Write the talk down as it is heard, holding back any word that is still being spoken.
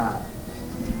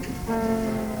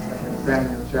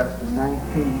Samuel chapter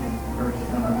 19, verse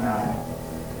number 9.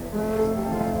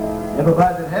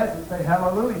 Everybody that has it, say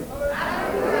hallelujah.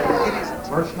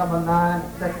 Verse number 9,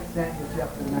 2 Samuel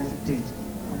chapter 19.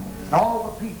 And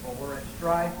all the people were at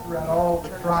strife throughout all the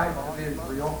tribes of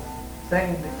Israel,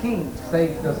 saying, the king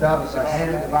saved us out of the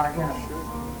hand of our enemies.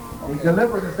 He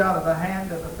delivered us out of the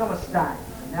hand of the Philistines,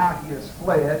 and now he has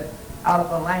fled out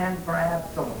of the land for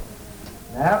Absalom.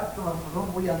 And Absalom,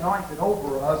 whom we anointed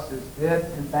over us, is dead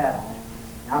in battle.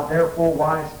 Now therefore,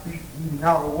 why speak ye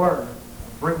not a word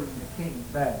of bringing the king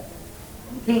back?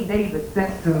 And King David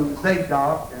sent to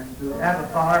Zadok and to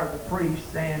Abiathar the priest,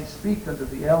 saying, speak unto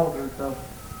the elders of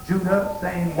Judah,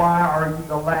 saying, why are you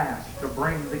the last to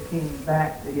bring the king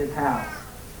back to his house?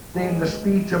 Saying, the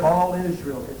speech of all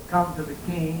Israel is come to the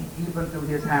king, even to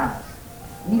his house.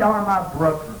 Ye are my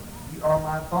brethren, ye are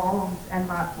my bones and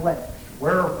my flesh.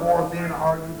 Wherefore then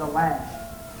are you the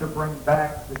last to bring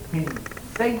back the king?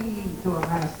 Say ye to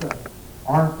Amasa,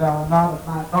 art thou not of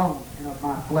my bones and of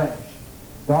my flesh?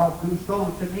 God do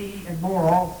so to me, and more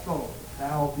also.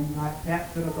 Thou be my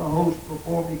captain of the host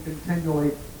before me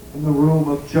continually in the room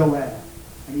of Joab.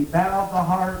 And he bowed the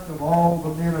heart of all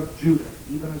the men of Judah,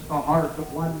 even as the heart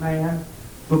of one man.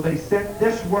 So they sent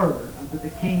this word unto the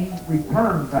king,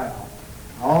 return thou,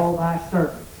 all thy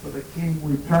servants. For the king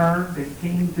returned and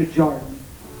came to Jordan,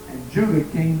 and Judah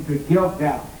came to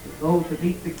Gilgal to go to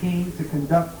meet the king, to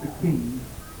conduct the king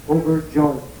over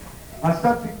Jordan. My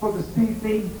subject for this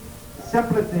evening is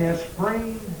simply this: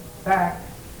 bring back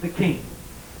the king.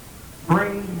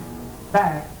 Bring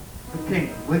back the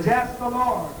king. Would you ask the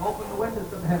Lord, open the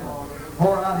windows of heaven,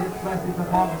 pour out his blessings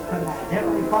upon us tonight.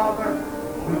 Heavenly Father,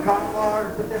 we come,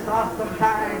 Lord, to this awesome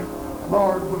time,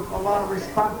 Lord, with a lot of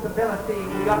responsibility.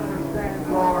 We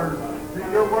understand, Lord,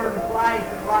 that your word is life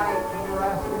and light, and we're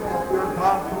asking that your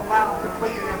God to allow to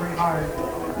quicken every heart,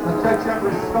 to touch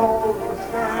every soul, to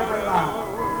stir every mouth.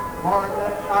 Lord,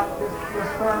 let not just be a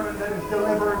sermon that is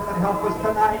delivered, but help us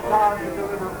tonight, God, to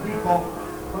deliver people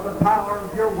for the power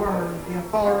of your word, the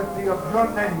authority of your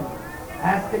name.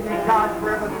 Asking you, God, for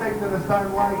everything that is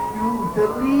unlike you, to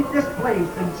leave this place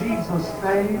in Jesus'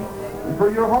 name, and for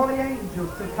your holy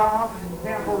angels to come and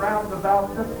encamp around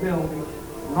about this building.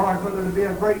 Lord, whether it be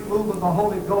a great move of the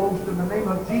Holy Ghost, in the name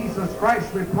of Jesus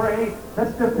Christ we pray.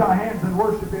 Let's lift our hands and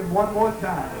worship him one more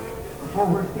time before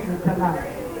we're seated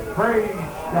tonight. Praise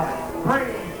God,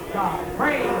 praise God,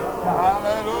 praise God.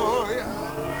 Hallelujah.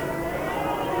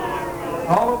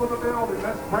 All over the building,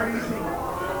 let's praise him.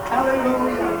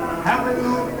 Hallelujah,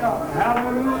 hallelujah,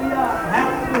 hallelujah,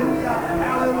 hallelujah,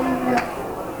 hallelujah.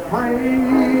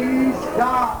 Praise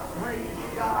God,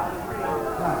 praise God,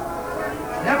 praise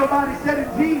God. Everybody said in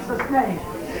Jesus' name.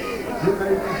 You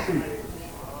may be seated.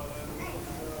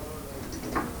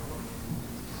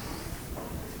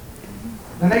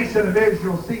 The nation of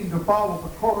Israel seemed to follow the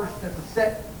course that was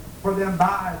set for them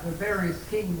by the various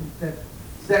kings that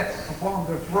sat upon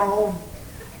their throne.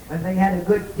 When they had a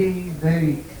good king,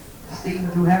 they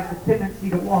seemed to have the tendency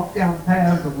to walk down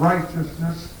paths of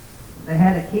righteousness. They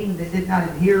had a king that did not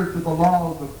adhere to the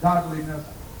laws of godliness,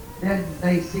 then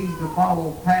they seemed to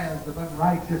follow paths of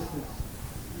unrighteousness.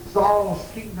 Saul's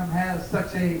kingdom has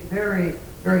such a very,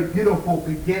 very beautiful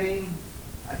beginning,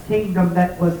 a kingdom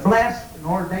that was blessed and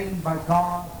ordained by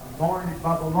God, anointed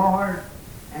by the Lord,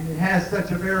 and it has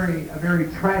such a very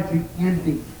tragic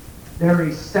ending,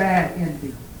 very sad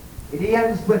ending. It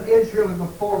ends with Israel in the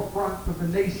forefront of the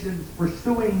nations,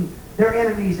 pursuing their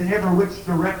enemies in every which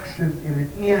direction, and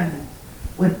it ends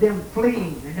with them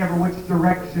fleeing in every which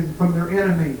direction from their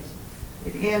enemies.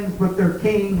 It ends with their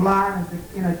king lying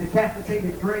in a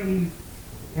decapitated grave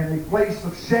in a place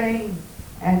of shame,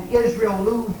 and Israel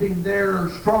losing their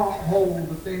stronghold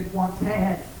that they once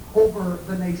had over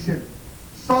the nation.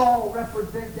 Saul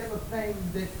represents everything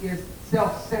that is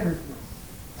self-centeredness.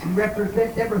 He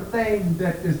represents everything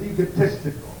that is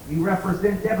egotistical. He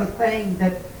represents everything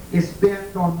that is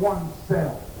bent on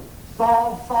oneself.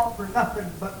 Saul sought for nothing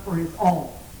but for his own.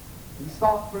 He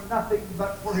sought for nothing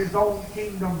but for his own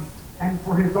kingdom and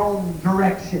for his own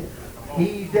direction.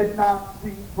 He did not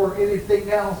seek for anything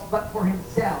else but for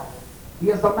himself. He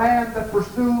is a man that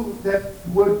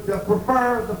would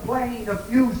prefer the playing of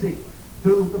music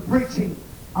to the preaching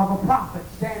of a prophet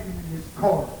standing in his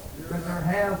court. Because there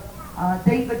have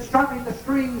David strumming the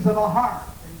strings of a harp,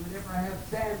 and you would never have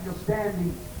Samuel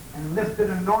standing and lifted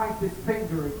an anointed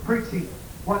finger and preaching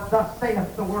what thus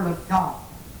saith the word of God.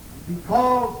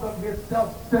 Because of his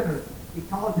self-centered,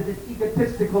 because of his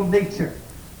egotistical nature,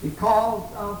 because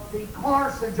of the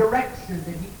course and direction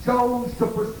that he chose to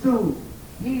pursue,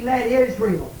 he led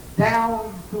Israel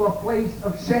down to a place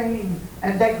of shame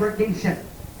and degradation.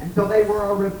 until they were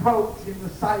a reproach in the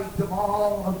sight of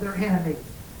all of their enemies.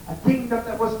 A kingdom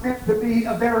that was meant to be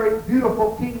a very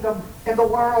beautiful kingdom in the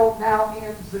world now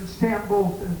ends in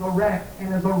shambles, as a wreck,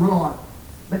 and as a ruin.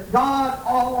 But God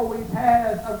always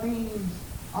has a means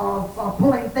of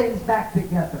pulling things back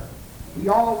together. He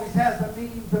always has a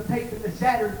means of taking the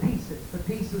shattered pieces, the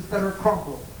pieces that are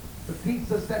crumbled, the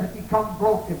pieces that have become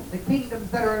broken, the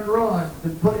kingdoms that are in ruins,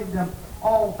 and putting them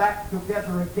all back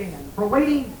together again. For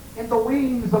waiting in the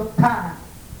wings of time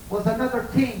was another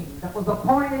king that was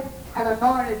appointed and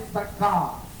anointed by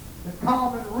God to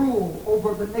come and rule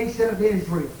over the nation of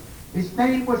Israel. His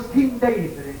name was King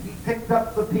David, and he picked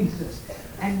up the pieces.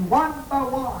 And one by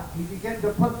one, he began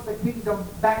to put the kingdom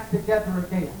back together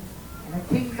again. And a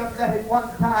kingdom that at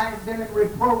one time been in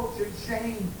reproach and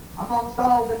shame amongst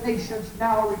all the nations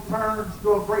now returns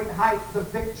to a great height of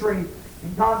victory.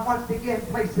 And God once again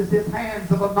places his hands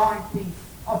of anointing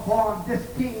upon this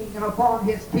king and upon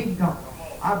his kingdom.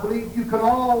 I believe you can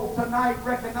all tonight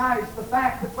recognize the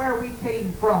fact that where we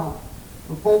came from,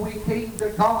 before we came to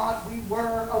God, we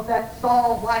were of that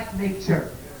Saul-like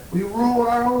nature. We ruled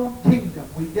our own kingdom.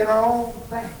 We did our own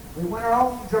thing. We went our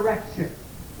own direction.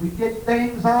 We did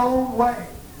things our own way.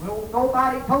 Well,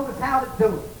 nobody told us how to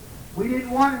do it. We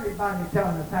didn't want anybody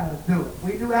telling us how to do it.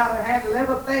 We knew how to handle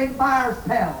everything by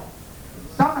ourselves. And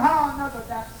somehow or another,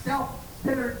 that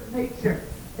self-centered nature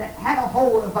that had a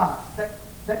hold of us,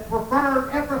 that preferred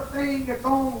everything its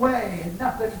own way and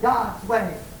nothing God's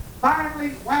way,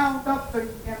 finally wound up in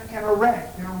a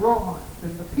wreck, in a ruin,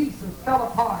 and the pieces fell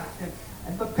apart,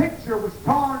 and the picture was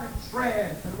torn in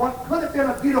shreds, and what could have been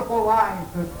a beautiful life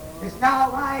is now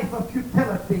a life of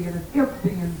futility, and is empty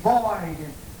and void,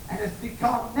 and has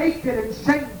become naked and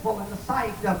shameful in the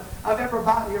sight of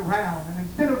everybody around. And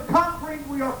instead of conquering,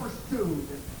 we are pursued.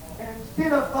 And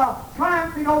instead of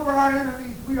triumphing over our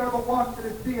enemies, we are the one that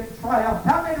is being triumphed.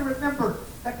 How many remember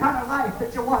the kind of life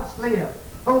that you once lived?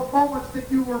 Those moments that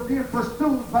you were being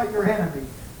pursued by your enemies.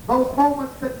 Those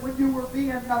moments that when you were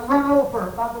being run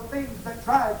over by the things that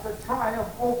tried to triumph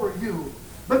over you.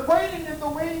 But waiting in the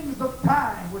wings of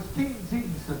time was King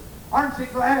Jesus. Aren't you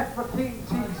glad for King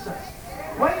Jesus?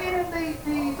 Waiting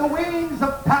in the wings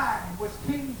of time was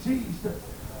King Jesus,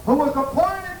 who was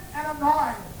appointed and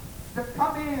anointed to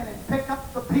come in and pick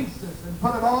up the pieces and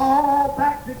put it all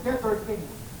back together again.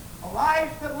 A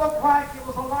life that looked like it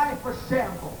was a life of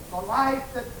shambles. A life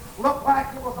that looked like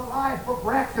it was a life of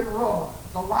wreck and ruin.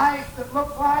 A life that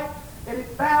looked like it had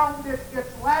found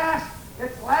its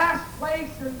last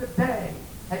place in the day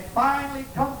had finally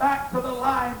come back to the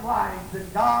limelight,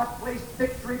 and God placed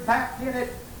victory back in it,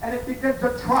 and it began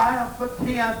to triumph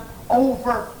again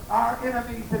over our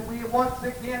enemies, and we once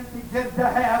again begin to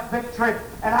have victory.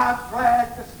 And I'm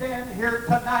glad to stand here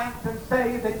tonight and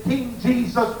say that King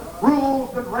Jesus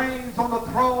rules and reigns on the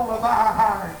throne of our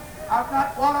heart. I'm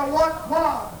not what I once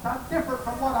was. I'm different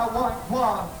from what I once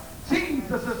was.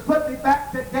 Jesus has put me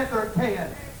back together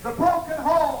again. The broken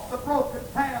home, the broken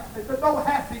family, the no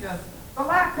happiness, the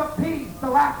lack of peace, the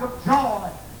lack of joy,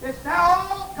 it's now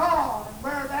all gone. And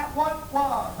where that once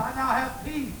was, I now have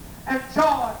peace and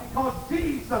joy because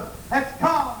Jesus has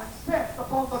come and sat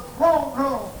upon the throne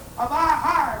room of our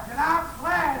heart. And I'm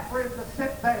glad for him to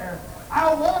sit there.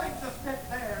 I want him to sit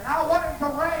there. And I want him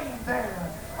to reign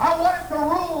there. I want him to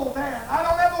rule there. I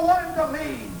don't ever want him to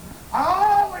leave. I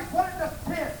always want him to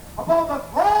sit upon the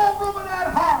throne room of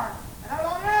that heart. And I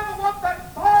don't ever want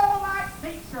that soul-like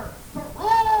nature to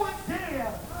rule again.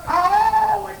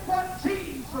 I always want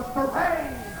Jesus to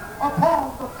reign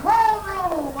upon the throne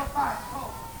room of my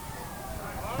soul.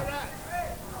 All right.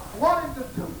 I want him to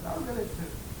do. I really do.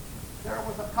 There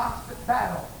was a constant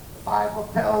battle. The Bible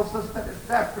tells us that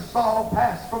after Saul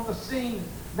passed from the scene,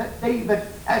 that David,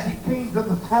 as he came to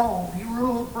the throne, he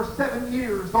ruled for 7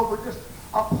 years over just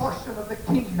a portion of the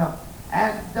kingdom.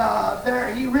 And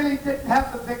there he really didn't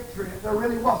have the victory. And there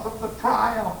really wasn't the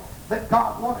triumph that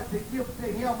God wanted to give to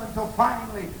him until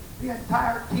finally the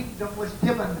entire kingdom was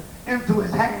given into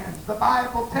his hands. The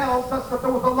Bible tells us that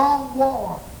there was a long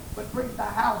war between the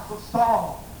house of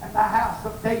Saul and the house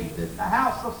of David. The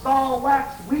house of Saul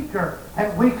waxed weaker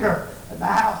and weaker, and the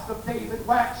house of David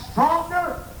waxed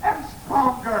stronger and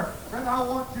stronger. And I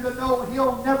want you to know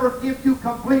he'll never give you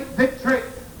complete victory.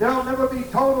 There'll never be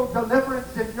total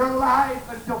deliverance in your life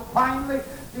until finally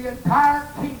the entire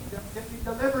kingdom can be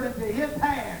delivered into his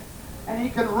hands, and he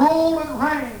can rule and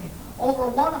reign over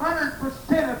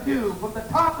 100% of you from the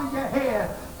top of your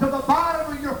head to the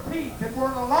bottom of your feet. And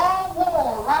we're in a long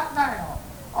war right now,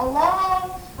 a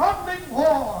long, struggling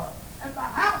war. And the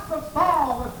house of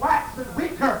Saul is waxing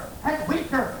weaker and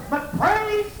weaker. But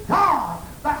praise God,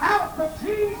 the house of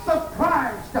Jesus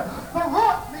Christ, the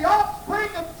root, the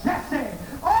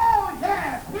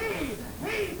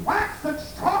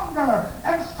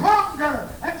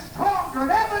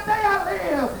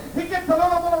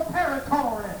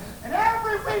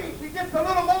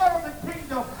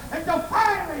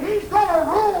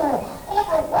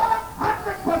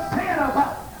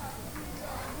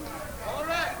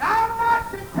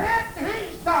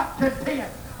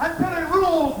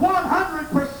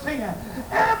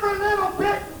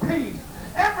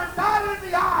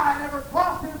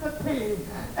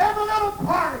every little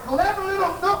particle, every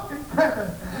little nook and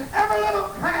crevice, every little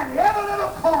cranny, every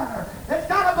little corner, it's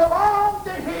got to belong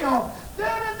to Him.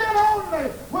 Then and then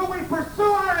only will we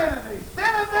pursue our enemies.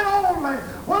 Then and then only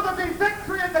will there be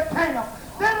victory in the camp.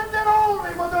 Then and then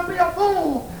only will there be a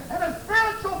move and a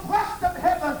spiritual thrust of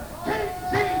heaven. King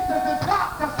Jesus has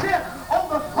got to sit on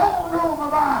the throne room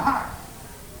of our hearts.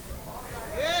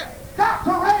 Got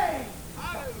to reign.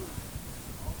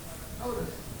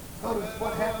 Notice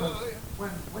what happens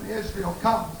when Israel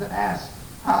comes and asks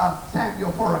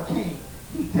Samuel for a king.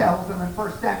 He tells them in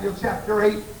 1 Samuel chapter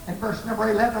 8 and verse number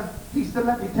 11, he said,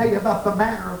 let me tell you about the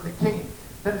manner of the king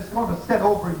that is going to set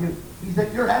over you. He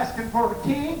said, you're asking for a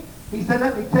king? He said,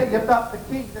 let me tell you about the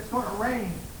king that's going to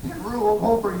reign and rule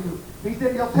over you. He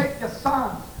said, he'll take your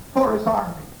sons for his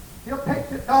army. He'll take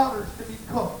your daughters to be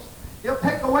cooks. He'll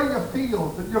take away your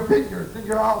fields and your vineyards and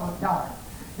your olive yards.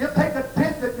 He'll take a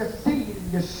tenth of your seed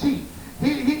and your sheep.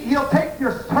 He'll take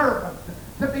your servants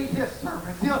to be his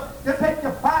servants. He'll take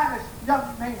your finest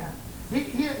young men.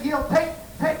 He'll take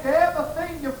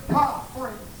everything you've got for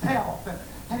himself,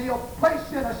 and he'll place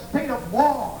you in a state of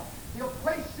war. He'll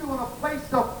place you in a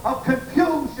place of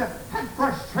confusion and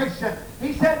frustration.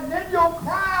 He said, and then you'll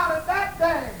cry out at that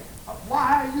day of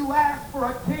why you ask for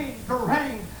a king to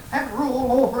reign and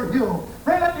rule over you.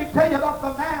 Friend, let me tell you about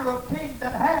the manner of king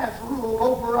that has rule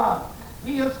over us.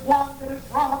 He is one that has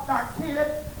robbed our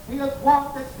kids. He is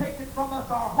one that's taken from us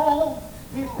our homes.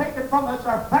 He's taken from us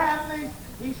our families.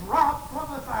 He's robbed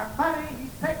from us our money.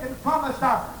 He's taken from us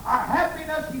our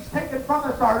happiness. He's taken from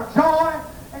us our joy.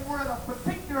 And we're in a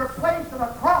particular place at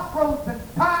a crossroads in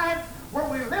time where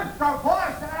we lift our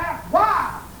voice and ask,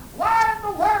 why? Why in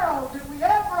the world did we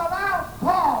ever allow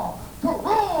Saul to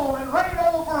rule and reign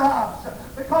over us?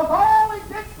 Because all he's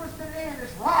interested in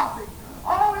is robbing.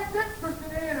 All he's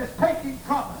interested in is taking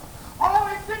from us. All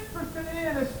he's interested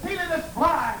in is stealing us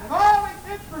blind. And all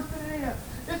he's interested in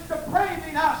is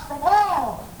depraving us from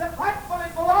all that rightfully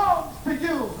belongs to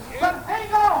you. But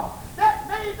hang on, that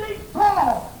may be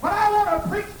so, but I want to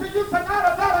preach to you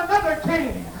tonight about another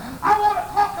king. I want to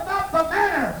talk about the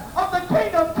manner of the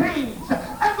King of Kings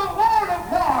and the Lord of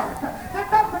Lords that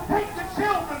doesn't take the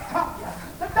children from you,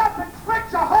 that doesn't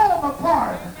stretch your home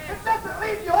apart, that doesn't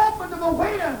leave you open to the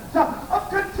winds of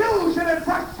confusion and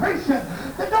frustration,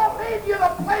 that don't leave you in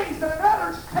a place in an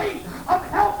utter state of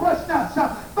helplessness,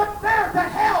 but there to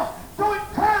help, to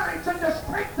encourage and to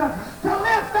strengthen, to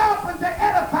lift up and to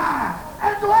edify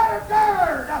and to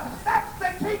undergird. That's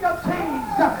the King of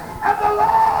Kings and the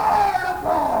Lord of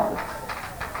Lords.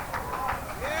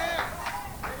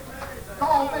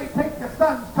 Saul may take your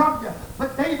sons from you,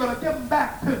 but David will give them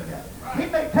back to you. He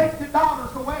may take your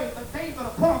daughters away, but David will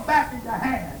put them back in your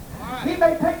hands. He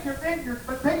may take your vineyards,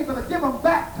 but David will give them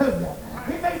back to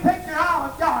you. He may take your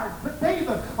olive yards, but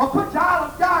David will put your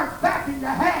olive yards back in your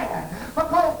hand,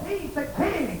 because he's the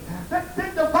king that's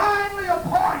been divinely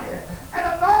appointed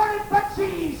and anointed by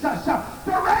Jesus to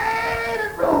reign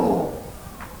and rule.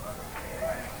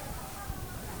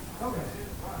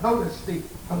 Notice the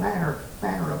manner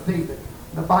of David.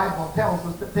 The Bible tells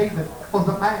us that David was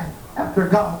a man after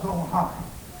God's own heart.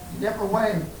 In every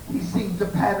way, he seemed to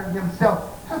pattern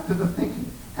himself after the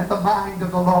thinking and the mind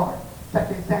of the Lord. 2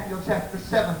 Samuel chapter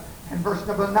 7 and verse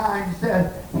number 9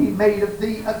 says, he made of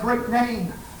thee a great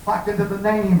name, like unto the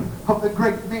name of the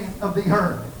great men of the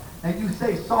earth. Now you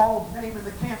say Saul's name in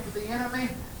the camp of the enemy,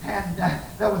 and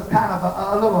there was kind of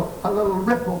a little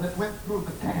ripple that went through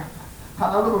the camp.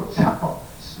 A little chuckle.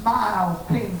 Smiles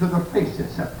came to their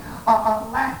faces.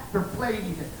 Laughter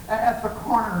played at the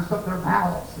corners of their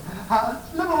mouths.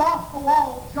 Little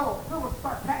off-the-wall jokes, little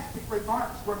sarcastic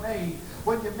remarks were made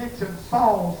when you mentioned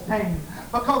Saul's name,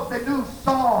 because they knew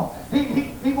Saul,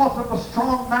 he wasn't the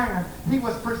strong man he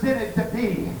was presented to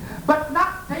be. But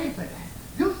not David.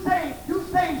 You say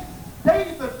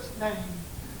David's name.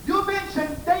 You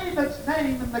mention David's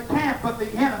name in the camp of the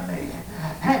enemy,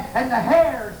 and the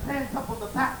hair stands up on the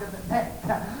back of the neck.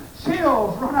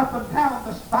 Chills run up and down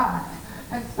the spine.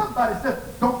 And somebody says,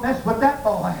 don't mess with that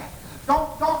boy.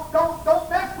 Don't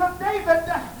mess with David.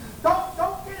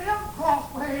 Don't get him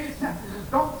crossways.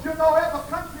 Don't you know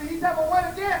every country he's ever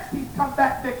went against, he's come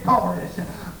back victorious.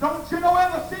 Don't you know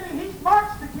every city he's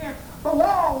marched against, the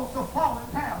walls have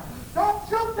fallen down. Don't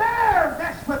you dare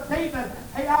mess with David.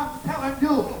 Hey, I'm telling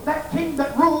you, that king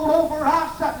that ruled over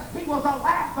us, he was a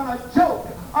laugh and a joke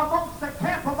amongst the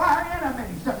camp of our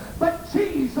enemies. But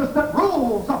Jesus that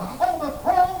rules on the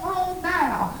throne room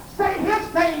now, say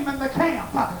his name in the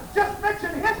camp. Just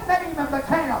mention his name in the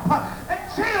camp, and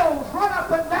chills run up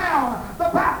and down the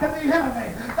back of the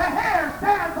enemy. The hair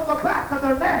stands on the back of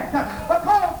their neck,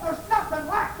 because there's nothing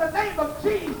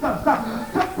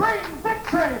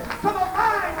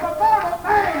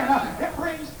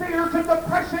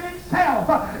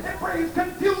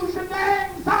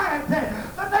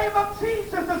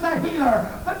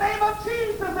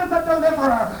is a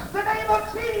deliverer. The name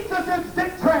of Jesus is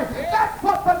victory. That's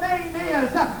what the name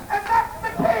is. And that's the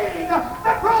King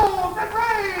that rules and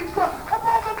reigns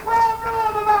upon the throne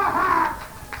room of our hearts.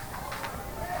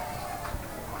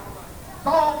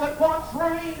 Saul that once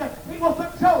reigned, he was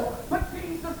a joke, but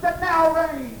Jesus that now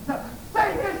reigns.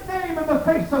 Say his name in the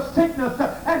face of sickness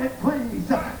and it flees.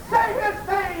 Say his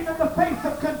name in the face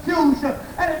of confusion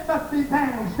and it must be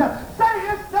banished. Say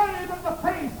his name in the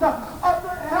face of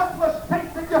the helpless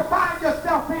state that you find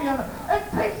yourself in, and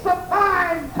peace of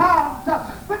mind comes,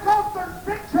 because there's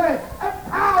victory and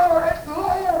power and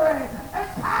glory and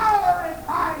power and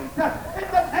might in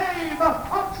the name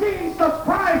of Jesus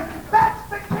Christ. That's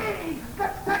the King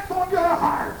that sits on your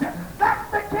heart.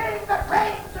 That's the King that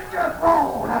reigns in your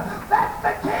throne. That's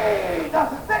the King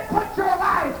that puts your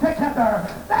life together.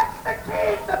 That's the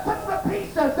King that took the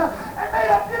pieces and made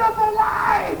a beautiful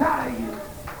life out of you.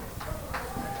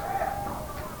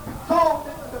 Saul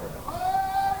didn't do it.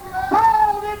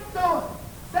 Saul didn't do it.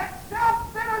 That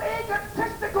self-centered,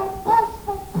 egotistical,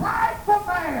 boastful, prideful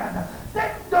man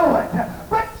didn't do it.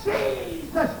 But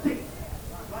Jesus did.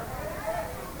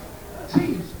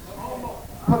 Jesus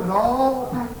put it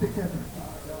all back together.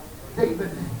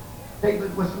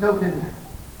 David was noted.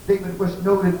 David was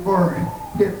noted for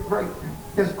his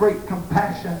great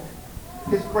compassion,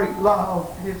 his great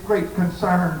love, his great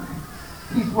concern.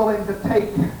 He's willing to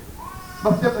take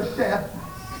Mephibosheth,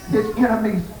 his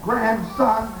enemy's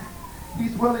grandson.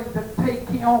 He's willing to take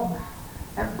him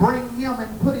and bring him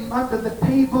and put him under the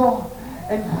table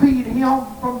and feed him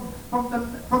from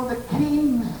the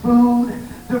king's food,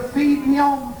 to feed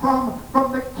him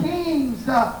from the king's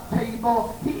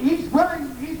table. He's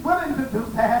willing to do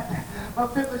that.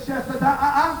 Mephibosheth says,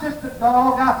 I'm just a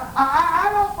dog. I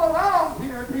don't belong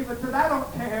here. David said, I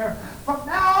don't care. From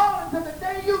now on until the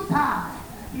day you die,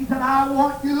 he said, I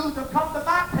want you to come to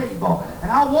my table,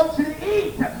 and I want you to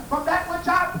eat from that which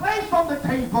I place on the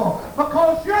table,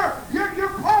 because you're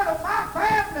part of my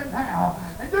family now,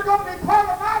 and you're going to be part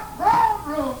of my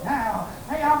throne room now.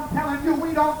 Hey, I'm telling you,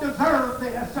 we don't deserve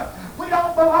this. We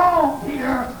don't belong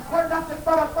here. We're nothing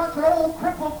but a bunch of old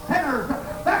crippled sinners.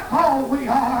 That's all we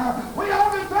are. We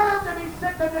don't deserve to be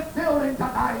sitting in this building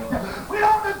tonight. We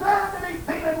don't deserve to be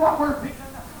feeling what we're feeling.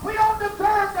 We don't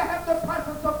deserve to have the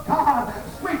presence of God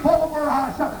sweep over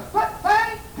us. But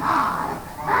thank God.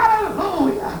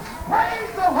 Hallelujah. Praise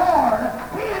the Lord.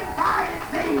 He invited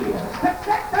me to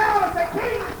sit down at the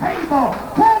King's table,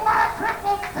 pull my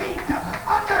crippled feet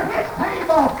under his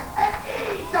table, and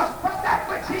eat from that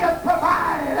which he has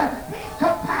provided. He's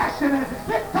compassionate.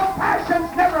 His compassions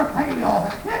never fail.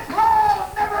 His love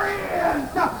never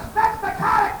ends. That's the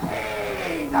kind of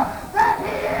King that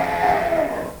he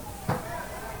is.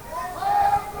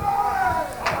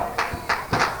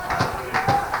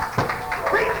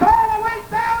 Reached all the way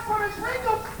down from his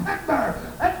regal splendor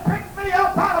and picked me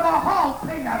up out of a hog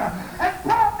pen and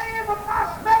brought me in with my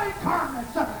smelly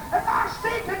garments and my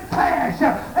stinking flesh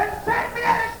and set me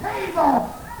at his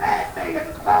table, fed me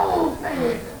and clothed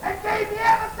me and gave me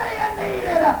everything I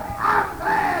needed. I'm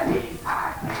glad he's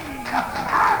my King.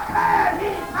 I'm glad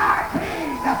he's my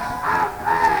King. I'm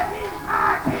glad he's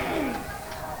my King.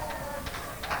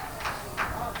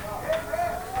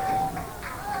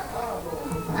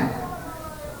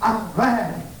 I'm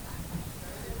glad.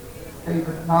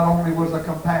 David not only was a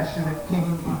compassionate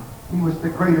king, he was the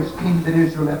greatest king that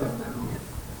Israel ever knew.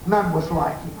 None was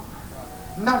like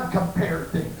him. None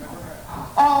compared to him.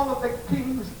 All of the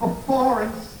kings before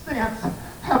and since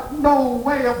have no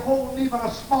way of holding even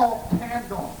a small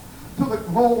candle to the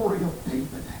glory of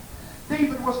David.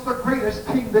 David was the greatest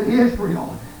king that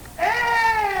Israel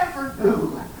ever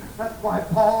knew. That's why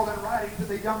Paul, in writing to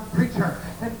the young preacher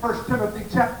in 1 Timothy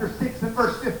chapter 6 and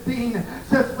verse 15,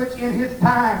 says, which in his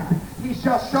time he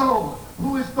shall show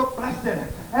who is the blessed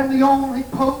and the only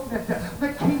potent,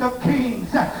 the King of kings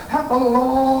and the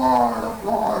Lord of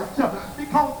lords.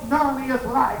 Because none is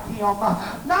like him.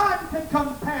 None can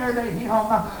compare to him.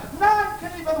 None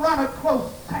can even run a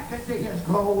close second to his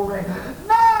glory.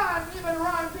 None even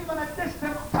runs even a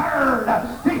distant third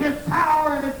to his power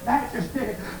and his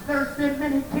majesty. There's been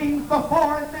many kings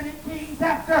before and many kings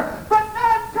after, but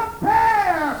none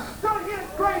compare to his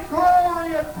great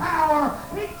glory and power.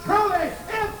 He truly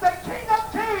is the King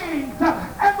of kings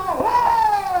and the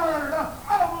Lord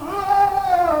of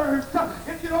lords.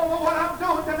 If you don't know what I'm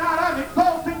doing tonight, I'm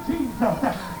exalting Jesus.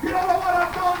 You don't know what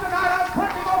I'm doing tonight, I'm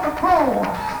putting him on the throne.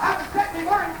 I'm setting him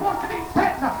where he's supposed to be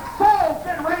sitting. Saul's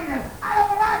been reigning. I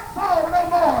don't like Saul no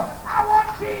more. I want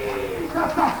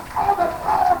Jesus on the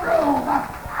throne room.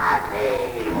 I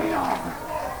need him.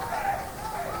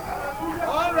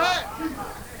 All right.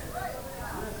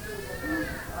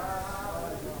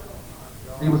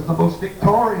 He was the most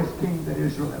victorious king that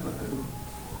Israel ever knew.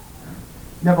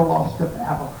 Never lost a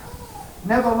battle.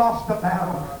 Never lost a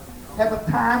battle.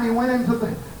 Every time he went into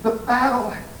the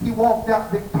battle, he walked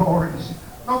out victorious.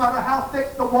 No matter how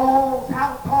thick the walls,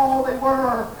 how tall they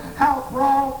were, how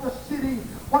broad the city,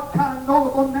 what kind of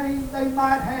notable name they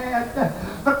might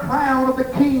have, the crown of the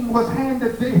king was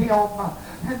handed to him,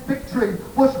 and victory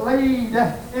was laid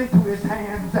into his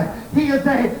hands. He is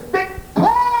a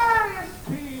victorious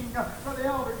king. Brother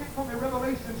Elder, get for me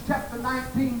Revelations chapter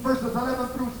 19, verses 11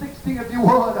 through 16, if you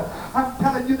would. I'm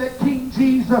telling you that King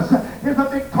Jesus is a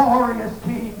victorious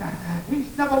king.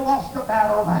 He's never lost a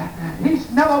battle. He's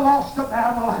never lost a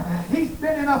battle. He's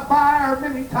been in a fire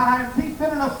many times. He's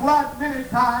been in a flood many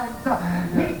times.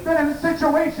 He's been in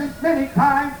situations many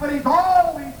times, but he's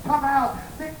always come out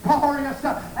victorious.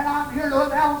 And I'm here to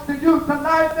announce to you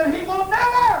tonight that he will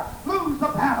never lose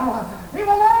a battle. He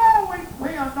will always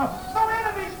win. No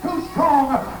enemy's too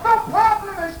strong. No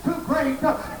problem is too great.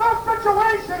 No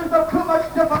situation is of too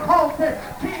much difficulty.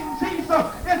 King Jesus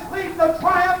is leading the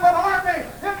triumphant army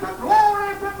into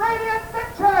glorious and radiant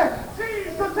victory.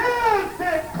 Jesus is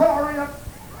victorious.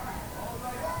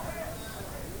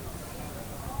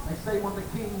 They say when the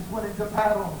kings went into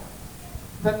battle,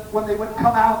 that when they would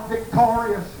come out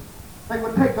victorious, they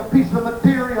would take a piece of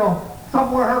material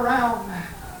somewhere around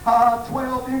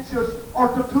 12 inches or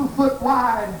to 2 foot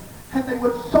wide, and they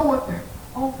would sew it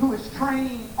onto his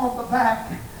train on the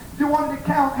back. If you wanted to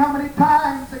count how many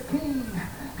times the king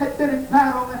had been in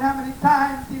battle and how many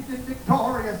times he'd been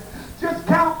victorious, just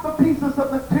count the pieces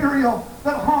of material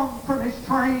that hung from his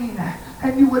train,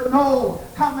 and you would know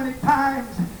how many times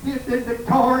he had been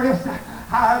victorious.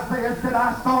 Isaiah said,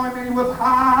 I saw him and he was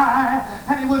high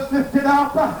and he was lifted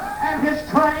up, and his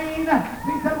train,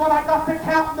 he said, well, I got to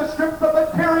count the strips of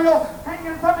material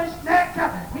hanging from his neck.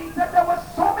 He said there was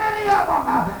so many of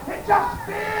them, it just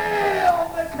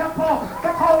filled the temple,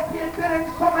 because he had been in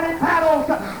so many battles,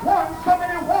 won so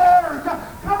many wars,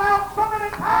 come out so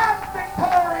many times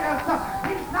victorious.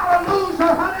 He's not a loser,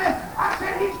 honey. I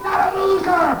said he's not a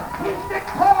loser. He's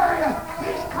victorious.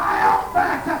 He's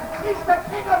triumphant. He's the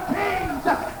King of Kings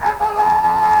and the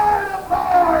Lord of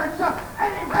Lords. And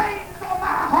he reigns on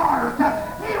my heart.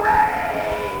 He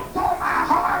reigns on my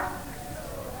heart.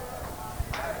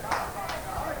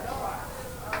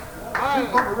 Read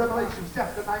from Revelation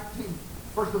chapter 19,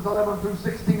 verses 11 through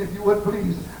 16, if you would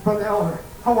please, Brother Elder.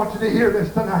 I want you to hear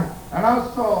this tonight. And I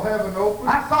saw heaven open.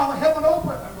 I saw heaven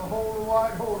open. And behold, a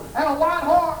white horse. And a white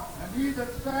horse. And he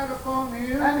that sat upon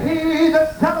him. And he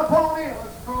that sat upon him was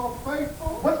called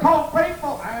faithful. was called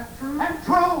faithful. And true. And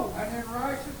true. And in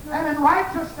righteousness. And in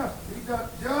righteousness. He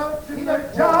doth judge and He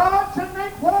make doth war. judge and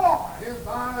make war. His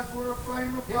eyes were a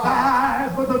flame of His fire.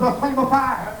 eyes were as a flame of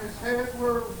fire. And his head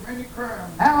were many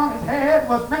crowns. And on his head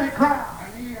was many crowns.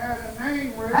 And he had a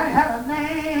name written. And he had a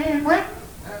name written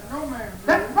that no man knew.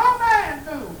 that no man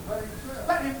knew But himself.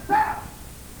 but himself.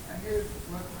 And he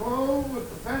was clothed with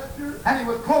the vesture. And he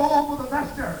was clothed with a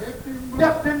vesture Dipped in blood.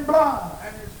 dipped in blood.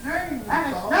 And his name was And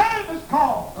his called name is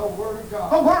called the Word of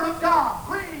God. the Word of God.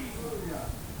 Read. Hallelujah.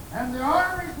 And the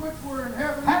armies which were in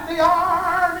heaven And the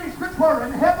armies which were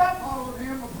in heaven followed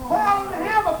him upon followed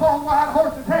him upon white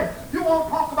horses. Hey, you won't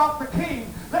talk about the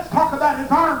king. Let's talk about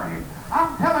his army.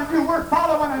 I'm telling you, we're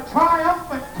following a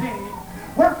triumphant king.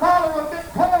 We're following a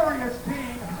victorious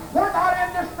king. We're not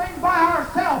in this thing by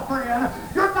ourselves, friend.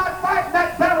 You're not fighting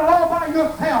that battle all by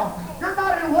yourself. You're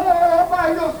not in war all by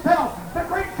yourself. The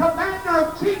great commander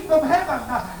of chiefs of heaven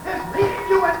is leading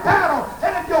you in battle.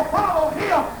 And if you'll follow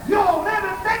him, you'll live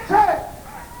in victory.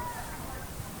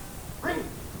 Read.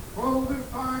 clothed in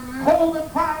fine linen, Cold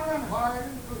and fine linen, white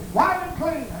and clean. white and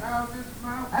clean. And out of his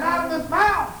mouth, And out of his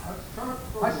mouth a sharp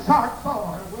sword. a sharp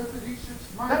sword, And with it he should that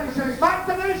smite he the shall nations. smite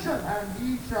the nations, And he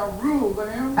shall rule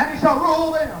them. and he shall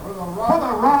rule them For the for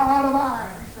the rod of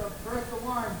iron, And he shall tread the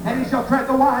wine. and he shall tread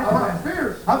the wine of the press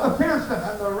fierce. of the fierceness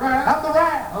And the wrath of the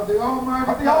wrath of the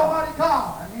Almighty of the God. Almighty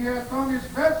God. And he hath on his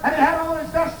vest And he had on his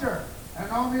vesture and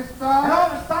on his and thigh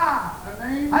on his thigh a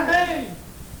name. a name,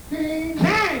 King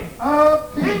King,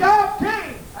 of King Kings of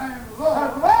Kings, and and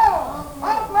Lord Lord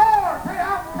of Lords. Hey,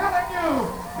 I'm telling you,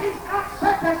 he's not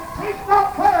second, he's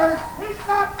not third, he's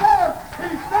not fourth,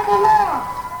 he's number one.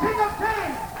 King of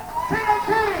Kings, King of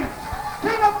Kings,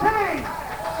 King of Kings,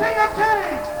 King of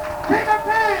Kings, King of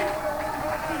Kings.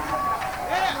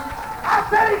 I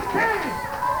said he's King.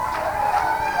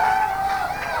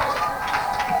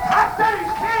 I said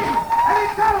he's King, and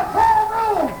he's got a throne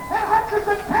room in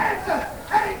Hutchinson, Kansas,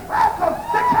 and he's welcome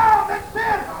to come and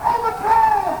sit on the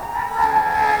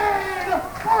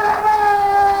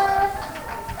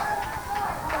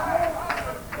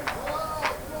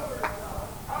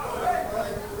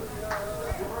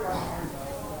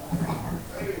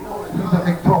He's a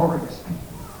victorious king.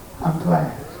 I'm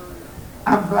glad.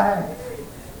 I'm glad.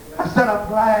 I said I'm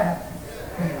glad.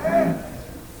 Amen.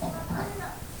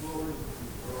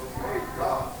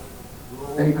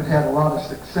 David had a lot of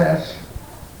success.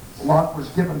 A lot was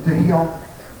given to him. A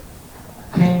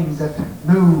king that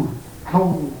knew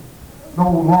no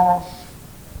loss.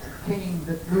 A king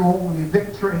that knew only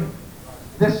victory.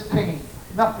 This king,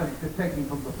 nothing could take him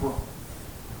from the throne.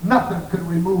 Nothing could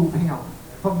remove him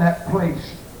from that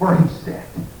place where he sat.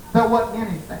 There wasn't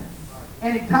anything.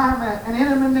 Anytime an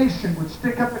enemy nation would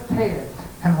stick up its head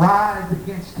and rise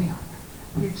against him,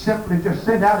 he'd simply just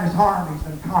send out his armies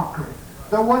and conquer it.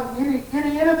 There wasn't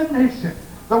any enemy nation,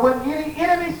 there wasn't any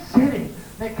enemy city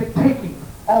that could take him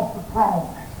off the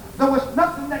throne. There was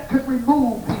nothing that could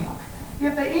remove him.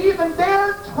 If they even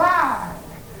dared try,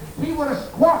 he would have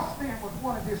squashed them with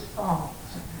one of his thumbs.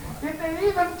 If they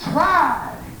even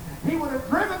tried, he would have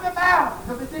driven them out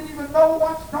until they didn't even know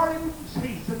what started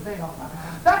chasing them.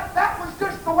 That was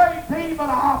just the way David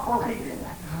operated.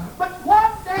 But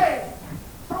one day,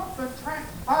 something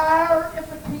transpired in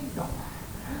the kingdom.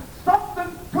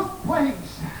 Something took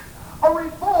place. A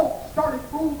revolt started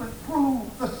moving through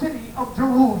the city of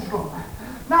Jerusalem.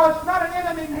 Now, it's not an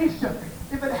enemy nation.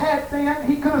 If it had been,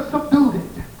 he could have subdued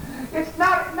it. It's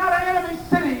not an enemy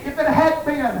city. If it had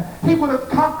been, he would have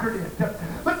conquered it.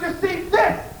 But you see,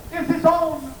 this is his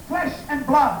own flesh and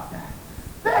blood.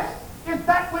 This is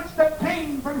that which that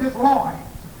came from his loins.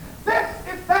 This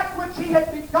is that which he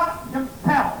had begotten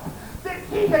himself, that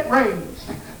he had raised,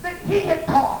 that he had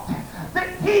taught, that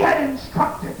he had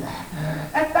instructed.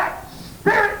 And that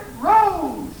spirit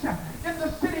rose in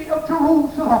the city of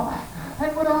Jerusalem.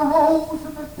 And when it arose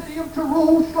in the city of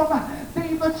Jerusalem,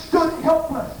 David stood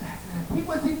helpless. He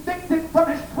was evicted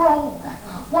from his throne.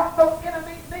 What no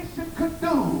enemy nation could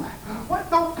do,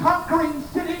 what no conquering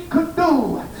city could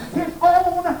do, his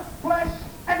own flesh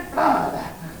and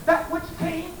blood, that which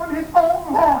came from his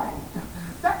own loins,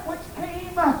 that which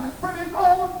came from his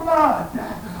own blood,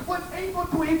 was able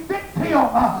to evict him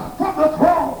from the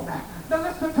throne. Now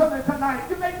listen to me tonight.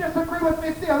 You may disagree with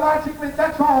me theologically,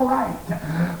 that's all right.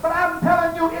 But I'm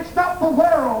telling you, it's not the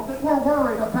world that we're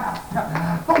worried about.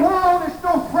 The world is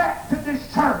no threat to this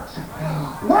church.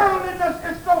 Worldliness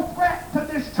is no threat to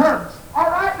this church. All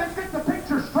right, let's get the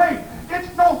picture straight.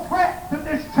 It's no threat to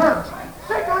this church.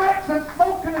 Cigarettes and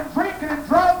smoking and drinking and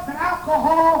drugs and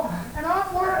alcohol and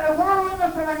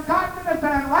worldliness and ungodliness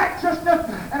and unrighteousness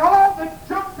and all the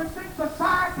junk that's in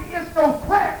society is no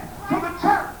threat to the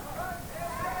church.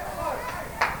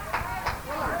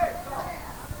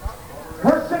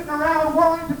 We're sitting around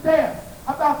worrying to death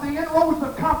about the inroads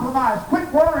of compromise.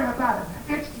 Quit worrying about it.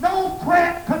 It's no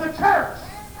threat to the church.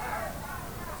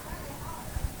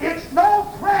 It's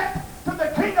no threat to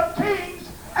the King of Kings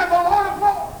and the Lord of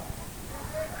Lords.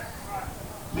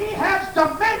 He has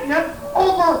dominion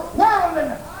over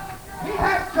worldliness. He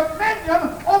has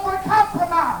dominion over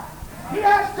compromise. He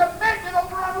has dominion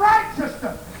over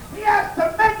unrighteousness. He has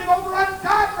dominion over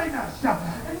ungodliness.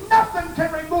 And nothing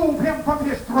can remove him from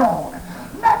his throne.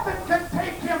 Nothing can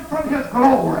take him from his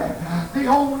glory. The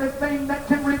only thing that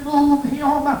can remove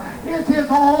him is his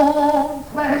own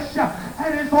flesh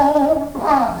and his own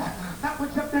blood. That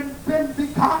which has been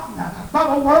begotten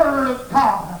by the Word of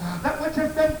God. That which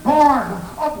has been born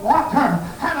of water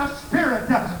and a spirit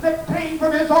that came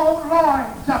from his own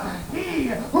loins. He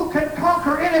who can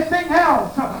conquer anything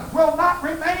else will not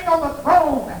remain on the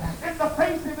throne in the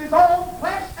face of his own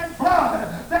flesh and blood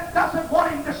that doesn't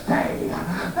want him to stay,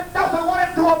 that doesn't want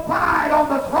him to abide on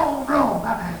the throne room.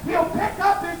 He'll pick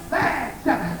up his bags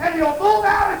and he'll move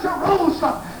out of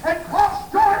Jerusalem and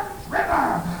cross Jordan's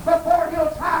River before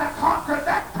he'll try to conquer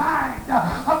that kind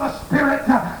of a spirit.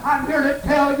 I'm here to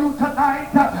tell you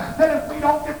tonight that if we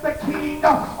don't get the king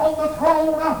on the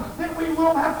throne, then we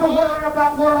will have to worry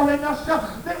about worldliness.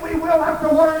 Then we will have to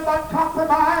worry about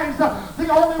compromise. The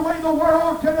only way the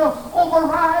world can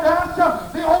override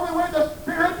us, the only way the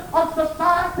spirit of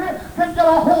society can get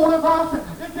a hold of us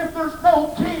is if there's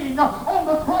no king on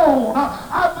the throne.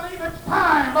 I believe it's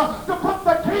time to put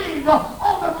the king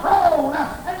on the throne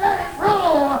and let him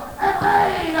rule and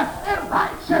reign in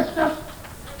righteousness.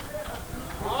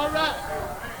 All right.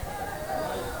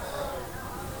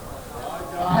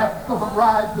 Absalom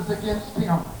rises against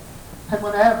him. And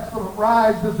when Absalom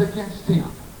rises against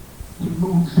him, he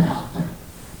moves out.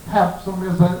 Absalom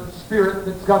is a spirit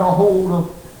that's got a hold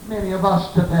of many of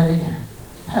us today.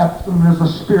 Absalom is a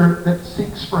spirit that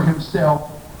seeks for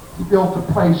himself. He built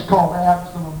a place called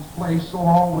Absalom's place so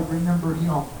all would remember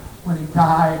him when he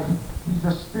died. He's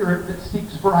a spirit that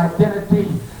seeks for identity.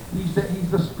 He's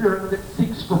a spirit that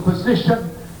seeks for position.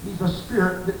 He's a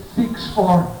spirit that seeks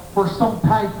for for some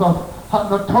type of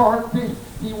authority.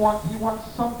 He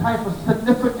wants some type of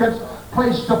significance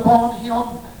placed upon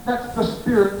him. That's the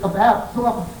spirit of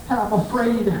Absalom. And I'm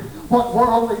afraid what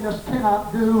worldliness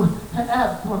cannot do, and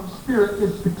Absalom's spirit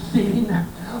is succeeding.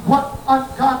 What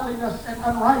ungodliness and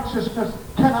unrighteousness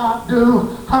cannot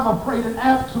do, I'm afraid an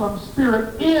Absalom's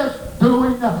spirit is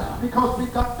doing, because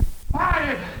we've got to fight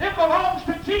it. It belongs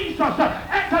to Jesus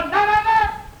and to none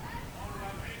other.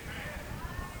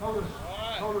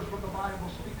 Notice when the Bible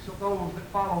speaks of those that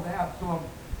followed Absalom,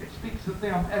 it speaks of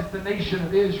them as the nation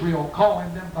of Israel,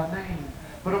 calling them by name.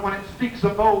 But when it speaks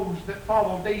of those that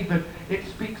follow David, it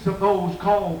speaks of those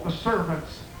called the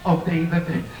servants of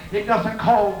David. It doesn't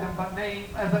call them by name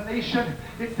as a nation.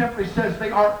 It simply says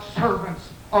they are servants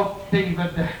of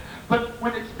David. But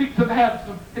when it speaks of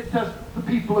Absalom, it says the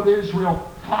people of Israel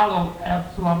followed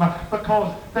Absalom,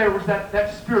 because there was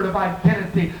that spirit of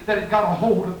identity that had got a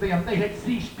hold of them. They had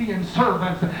ceased being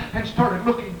servants and started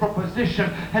looking for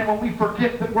position. And when we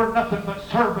forget that we're nothing but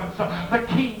servants, the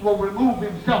king will remove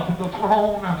himself from the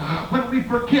throne. When we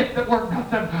forget that we're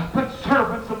nothing but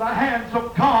servants in the hands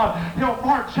of God, he'll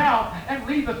march out and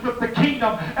leave us with the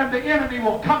kingdom, and the enemy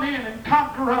will come in and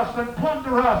conquer us and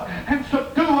plunder us and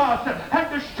subdue us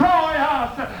and destroy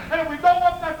us. And if we don't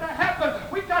want that to happen,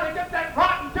 we've got to get that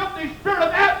rotten, filthy spirit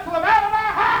of Absalom out of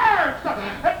our hearts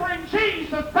and bring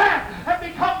Jesus back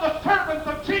and become the servants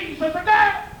of Jesus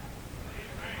again.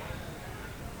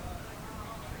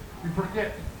 We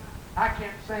forget. I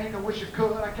can't sing. I wish I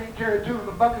could. I can't carry a tune in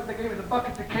the bucket. They gave me the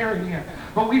bucket to carry it in.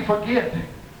 But we forget.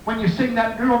 When you sing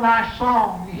that real nice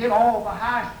song, you hit all the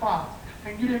high spots,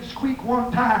 and you didn't squeak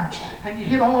one time, and you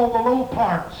hit all the low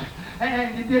parts,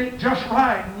 and you did it just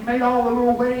right, and you made all the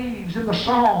little waves in the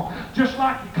song, just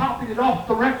like you copied it off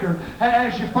the record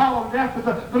as you followed after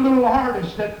the little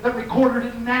artist that recorded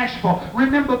it in Nashville.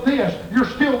 Remember this, you're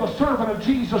still the servant of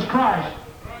Jesus Christ.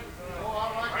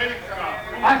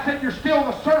 I said you're still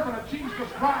the servant of Jesus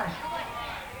Christ.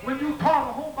 When you taught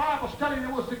the whole Bible study and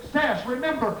it was success,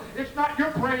 remember, it's not your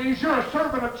praise, you're a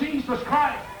servant of Jesus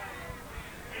Christ.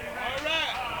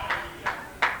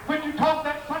 When you taught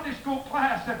that Sunday school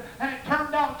class and it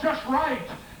turned out just right,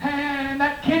 and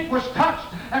that kid was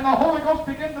touched and the Holy Ghost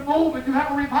began to move and you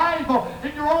have a revival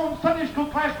in your own Sunday school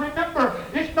class, remember,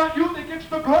 it's not you that gets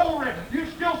the glory. You're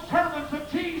still servants of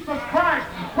Jesus Christ.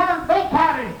 We're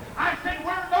nobody. I said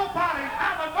we're nobody.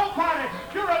 I'm a nobody.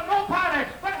 You're a nobody.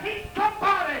 But he's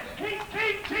somebody. He's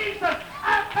King Jesus.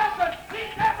 I'm nothing.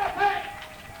 He's everything.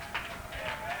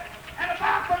 And if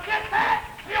I forget that,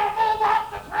 he'll move off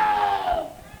the throne.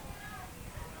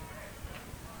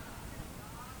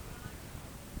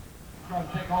 Try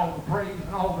to take all the praise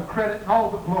and all the credit and all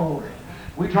the glory.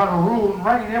 We try to rule and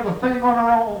reign everything on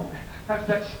our own. That's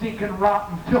that stinking,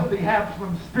 rotten, filthy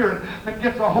Absalom spirit that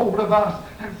gets a hold of us.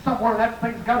 And somewhere that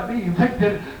thing's got to be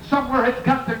evicted. Somewhere it's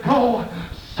got to go.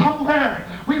 Somewhere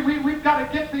we've got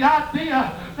to get the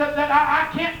idea that I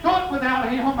can't do it without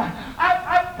him.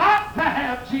 I've got to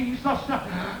have Jesus.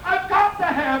 I've got to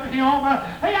have him.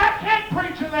 Hey, I can't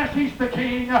preach unless he's the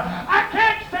king. I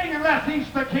can't sing unless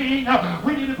he's the king.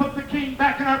 We need to put the king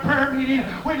back in our prayer meeting.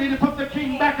 We need to put the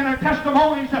king back in our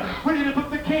testimonies. We need to put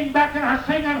the king back in our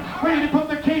singing. We need to put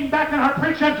the king back in our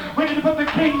preaching. We need to put the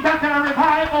king back in our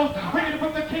revivals. We need to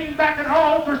put the king back in our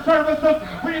altar services.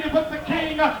 We need to put the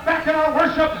king back in our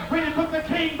worship. We need to put the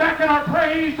king back in our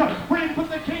praise. We need to put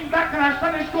the king back in our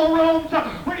Sunday school rooms.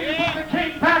 We need to put the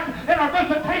king back in our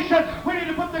visitation. We need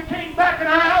to put the king back in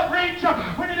our outreach.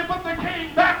 We need to put the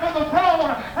king back on the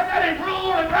throne and let him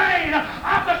rule and reign.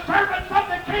 I'm the servant of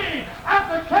the king. I'm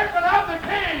the servant of the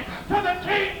king. To the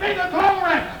king be the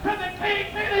glory. To the king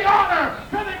be the honor.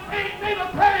 To the king be the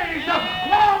praise.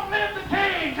 Long live the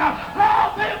king.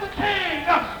 Long live the king.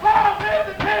 Long live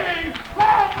the king.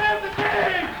 Long live the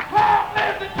king. Long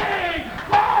live the king.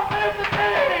 Long live the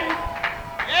king.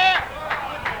 Yeah.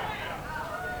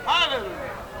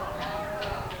 Hallelujah.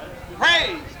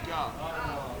 Praise God.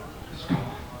 He's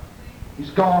gone.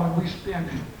 He's gone,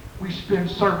 and we spend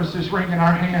services wringing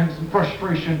our hands in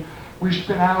frustration. We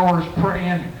spend hours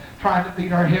praying, trying to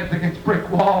beat our heads against brick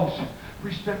walls.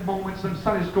 We spend moments in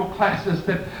Sunday school classes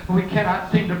that we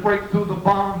cannot seem to break through the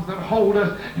bonds that hold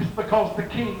us. It's because the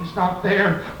king's not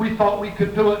there. We thought we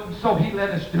could do it, and so he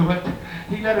let us do it.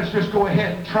 He let us just go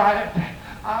ahead and try it.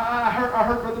 I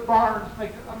heard Brother Barnes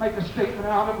make a statement, and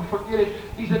I'll never forget it.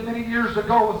 He said many years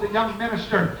ago as a young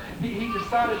minister, he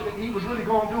decided that he was really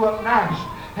going to do up nice.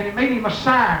 And he made him a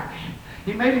sign.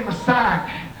 He made him a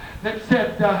sign that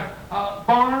said,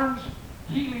 Barnes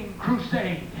Healing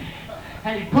Crusade.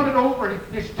 And he put it over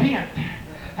his tent.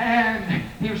 And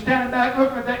he was standing back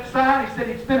looking at that sign. He said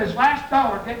he'd spent his last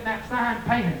dollar getting that sign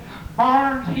painted.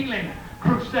 Barnes Healing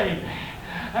Crusade.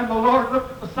 And the Lord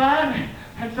looked at the sign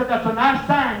and said, that's a nice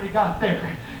sign you got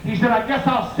there. He said, I guess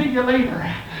I'll see you later.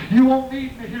 You won't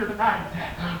need me here tonight.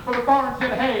 Brother Barnes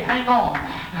said, hey, hang on.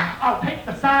 I'll take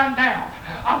the sign down.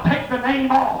 I'll take the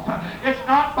name off. It's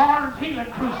not Barnes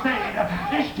Healing Crusade.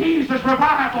 It's Jesus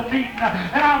Revival Meeting.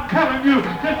 And I'm telling you,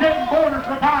 this isn't Borders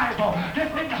Revival. This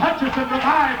isn't Hutchinson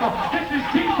Revival. This is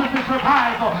Jesus'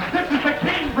 Revival. This is the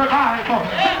King's Revival.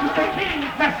 This is the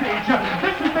King's message.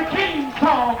 This is the King's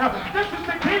song. This is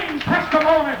the King's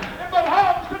testimony. It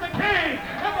belongs to the King.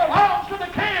 It belongs to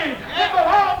the King. It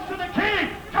belongs to the King.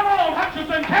 Come on,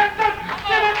 Hutchinson, Kansas.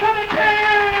 Give it to the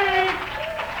King.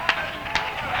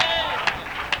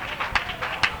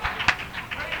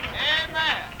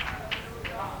 Amen.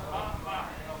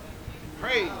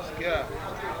 Praise God.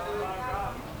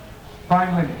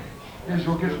 Finally,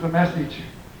 Israel gets the message.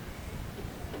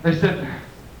 They said,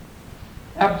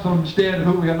 Absalom's dead,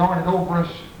 who we anointed over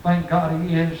us. Thank God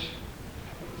he is.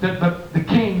 Said, but the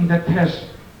king that has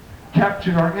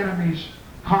captured our enemies,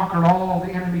 conquered all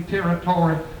the enemy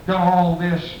territory, done all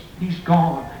this, he's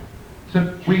gone.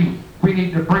 Said, we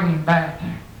need to bring him back.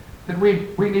 Said, we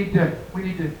need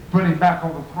to put him back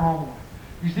on the throne.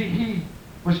 You see, he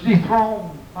was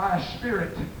dethroned by a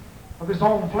spirit of his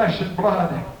own flesh and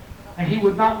blood, and he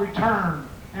would not return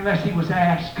unless he was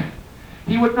asked.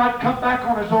 He would not come back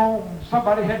on his own.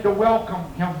 Somebody had to welcome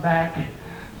him back.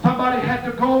 Somebody had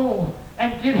to go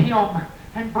and get him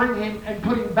and bring him and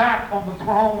put him back on the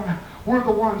throne. We're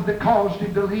the ones that caused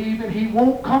him to leave, and he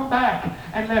won't come back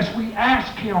unless we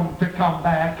ask him to come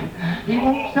back. He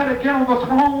won't sit again on the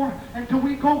throne until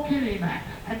we go get him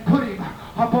and put him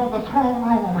up on the throne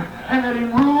room and let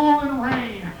him rule and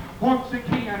reign once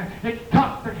again. It's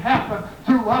got to happen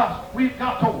through us. We've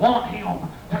got to want him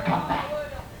to come back.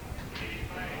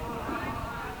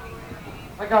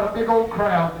 I got a big old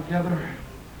crowd together.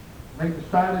 They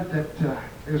decided that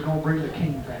they was going to bring the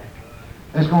king back.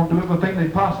 They was going to do everything they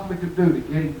possibly could do to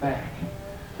get him back.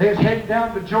 They was heading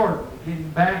down to Jordan to get him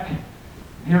back. And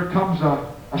here comes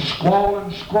a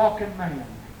squalling, squawking man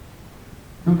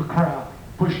through the crowd,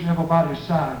 pushing everybody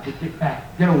aside to get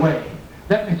back, get away,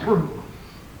 let me through,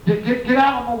 get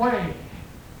out of my way.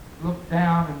 Looked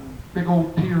down and big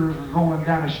old tears was rolling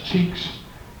down his cheeks.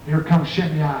 Here comes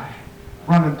Shimei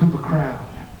running through the crowd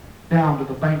down to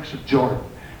the banks of Jordan.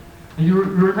 And you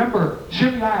remember,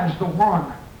 Shimei is the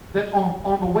one that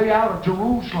on the way out of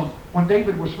Jerusalem, when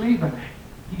David was leaving,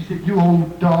 he said, you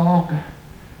old dog,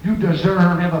 you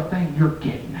deserve everything you're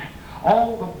getting.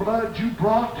 All the blood you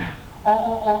brought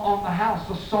on the house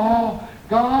of Saul,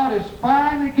 God is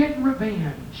finally getting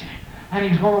revenge. And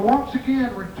he's going to once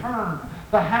again return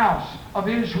the house of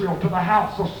Israel to the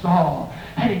house of Saul.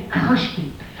 And he cursed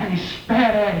him, and he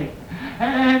spat at him.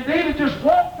 And David just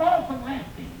walked off and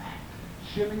left him.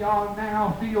 Shimei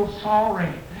now feels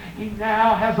sorry. He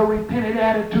now has a repentant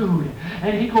attitude.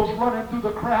 And he goes running through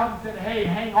the crowd and said, hey,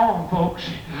 hang on, folks.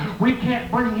 We can't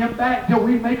bring him back till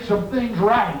we make some things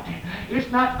right.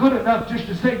 It's not good enough just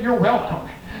to say you're welcome.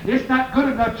 It's not good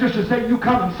enough just to say you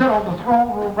come and sit on the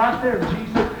throne room right there,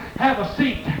 Jesus. Have a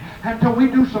seat until we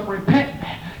do some repenting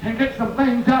and get some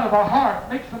things out of our heart,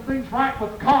 make some things right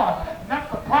with God. And that's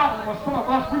the problem with some of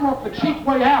us. We want the cheap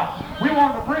way out. We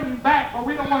want to bring him back, but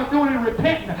we don't want to do any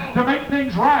repenting to make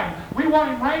things right. We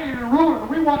want him reigning and ruling.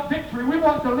 We want victory. We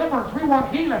want deliverance. We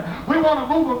want healing. We want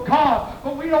a move of God,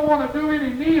 but we don't want to do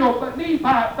any knee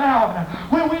bowing.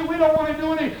 We don't want to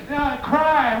do any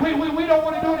crying. We don't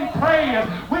want to do any praying.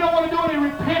 We don't want to do any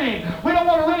repenting. We don't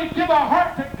want to really give our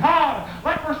heart to God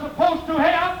like we're supposed to.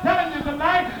 Hey, I'm telling you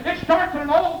tonight, it starts in an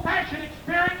old-fashioned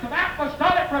experience of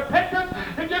apostolic repentance.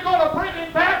 If you're going to bring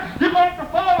him back, you're going to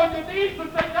fall on your knees and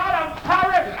say, God, I'm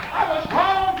sorry. I was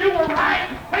wrong. You were right.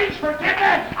 Please forgive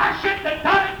me. I shouldn't have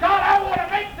done it. God, I want to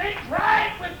make things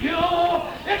right with you.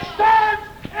 It starts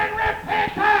in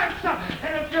repentance.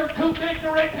 And if you're too big to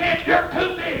repent, you're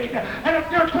too big. And if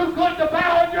you're too good to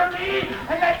bow on your knee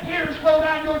and let tears flow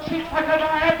down your cheeks like a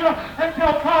Niagara and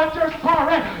tell God you're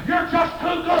sorry, you're just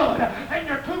too good. And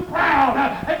you're too proud.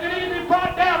 And you need to be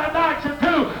brought down a notch or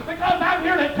two. Because I'm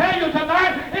here to tell you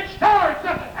tonight, it starts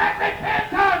at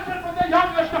repentance. And from the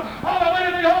youngest all the way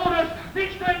to the oldest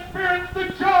needs to experience the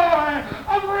joy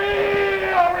of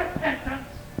real repentance.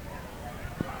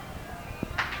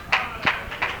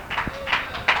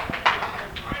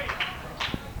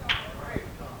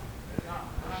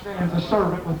 Stands a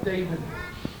servant with David.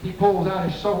 He pulls out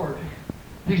his sword.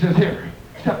 He says, here,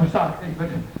 step aside,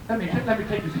 David. Let me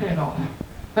take his head off.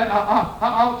 Then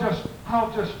I'll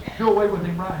just do away with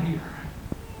him right here.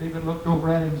 David looked over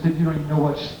at him and said, you don't even know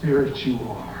what spirit you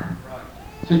are.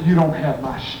 He said, you don't have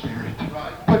my spirit.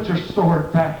 Put your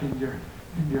sword back in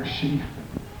your sheath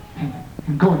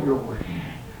and go your way.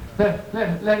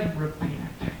 Let him repent.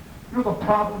 You know the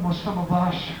problem with some of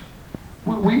us?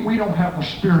 We don't have the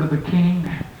spirit of the king.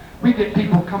 We get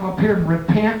people come up here and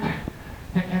repent,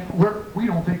 and we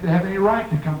don't think they have any right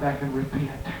to come back and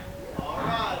repent.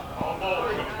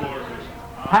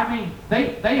 I mean,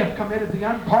 they have committed the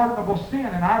unpardonable sin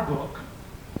in our book.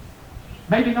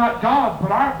 Maybe not God's, but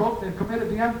our book, they've committed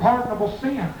the unpardonable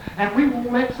sin. And we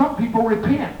won't let some people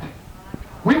repent.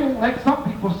 We won't let some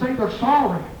people say they're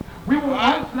sorry. We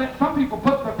won't let some people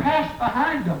put their past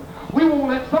behind them. We won't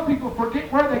let some people forget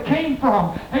where they came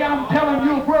from. Hey, I'm telling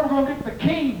you, if we're ever going to get the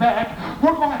king back,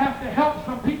 we're going to have to help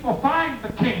some people find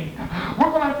the king.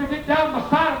 We're going to have to get down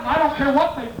beside them. I don't care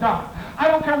what they've done. I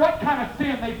don't care what kind of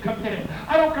sin they've committed.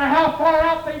 I don't care how far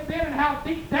out they've been and how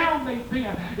deep down they've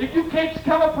been. If you can't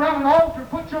come up around an altar,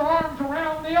 put your arms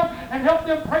around them and help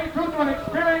them pray through to an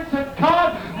experience that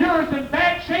God, you're as in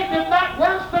bad shape, if not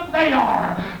worse than they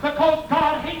are. Because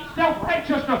God hates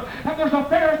self-righteousness. And there's a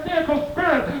pharisaical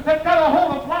spirit that's got a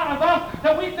hold of a lot of us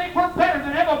that we think we're better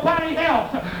than everybody else.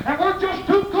 And we're just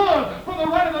too good for the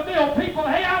run-of-the-mill people.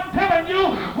 Hey, I'm telling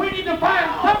you, we need to find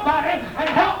somebody and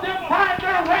help them find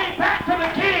their way back to the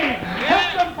king.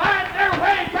 Help them find their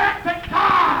way back to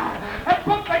God. And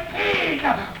put the king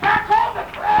back on the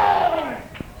throne.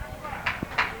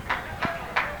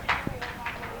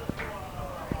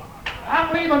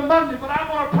 I'm leaving Monday, but I'm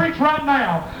going to preach right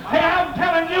now. Hey, I'm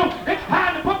telling you, it's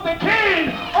time to put the king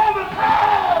on the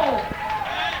throne.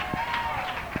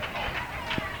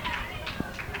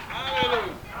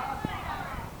 Hallelujah.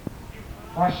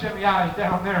 Why, Shimei's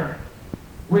down there,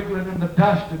 wiggling in the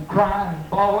dust and crying and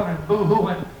bawling and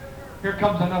boo-hooing. Here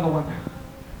comes another one,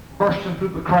 bursting through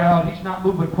the crowd. He's not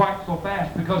moving quite so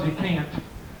fast because he can't.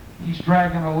 He's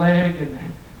dragging a leg, and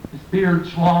his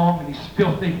beard's long, and he's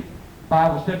filthy. The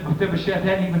Bible said Mephibosheth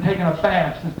hadn't even taken a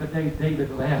bath since the day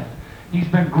David left. He's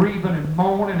been grieving and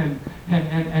moaning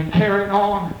and carrying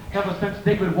on ever since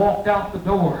David walked out the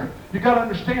door. You've got to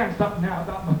understand something now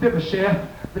about Mephibosheth.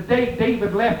 The day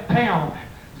David left town,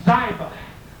 Ziba,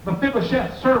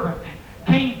 Mephibosheth's servant,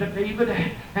 came to David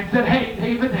and said, hey,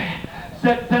 David,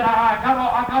 said I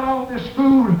got all this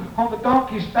food on the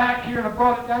donkey's back here, and I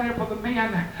brought it down here for the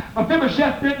men.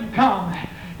 Mephibosheth didn't come.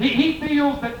 He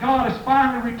feels that God has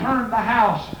finally returned the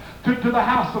house to the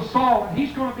house of Saul, and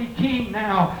he's going to be king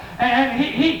now. And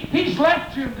he's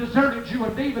left you and deserted you.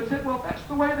 And David said, well, if that's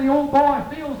the way the old boy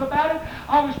feels about it,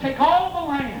 I'll just take all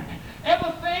the land,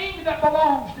 everything that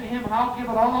belongs to him, and I'll give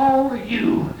it all to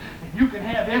you. And you can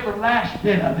have every last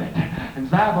bit of it. And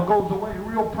Ziba goes away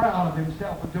real proud of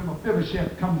himself until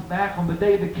Mephibosheth comes back on the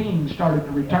day the king started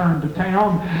to return to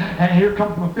town. And here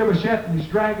comes Mephibosheth, and he's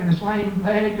dragging his lame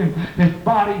leg, and his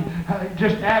body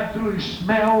just absolutely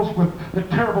smells with the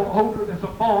terrible odor that's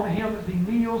upon him as he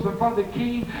kneels in front of the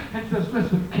king and says,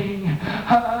 listen, king,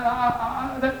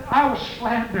 I was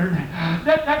slandered.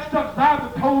 That stuff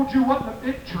Ziba told you wasn't a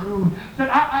bit true. That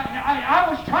I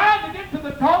was trying to get to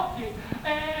the donkey,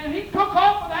 and he took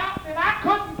off without me, and I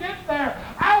couldn't get there.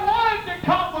 I wanted to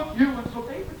come with you. And so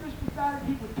David just decided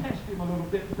he would test him a little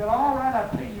bit and said, all right, I'll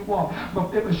tell you what,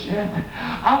 Mephibosheth,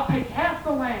 I'll take half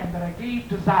the land that I gave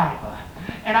to Ziba,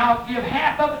 and I'll give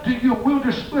half of it to you, and we'll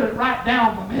just split it right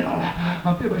down the middle.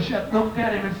 Mephibosheth looked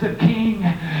at him and said, King,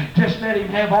 just let him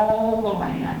have all the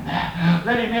land.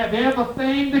 Let him have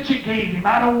everything that you gave him.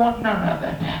 I don't want none of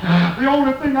it. The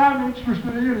only thing I'm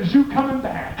interested in is you coming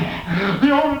back.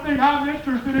 The only thing I'm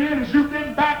interested in is you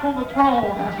getting back on the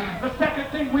throne. The second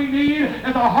thing we need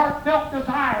is a heartfelt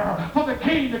desire for the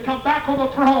king to come back on the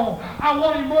throne. I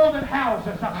want him more than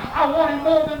houses. I want him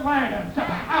more than lands.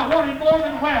 I want him more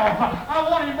than wealth. I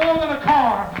want him more than a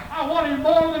car. I want him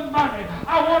more than money.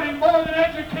 I want him more than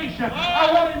education.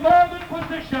 I want him more than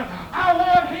position. I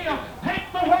want him.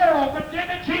 Take the world, but give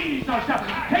it Jesus.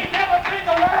 Take everything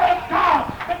the world's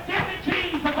got, but give it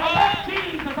Jesus. I want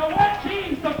Jesus. I want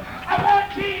Jesus. I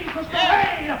want Jesus to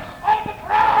reign on the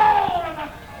throne.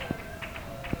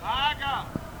 My God.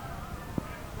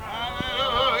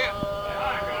 Hallelujah.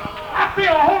 I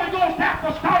feel a Holy Ghost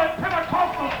apostolic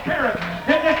Pentecostal spirit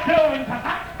in this building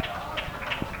tonight.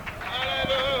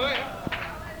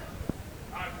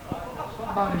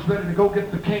 Somebody's ready to go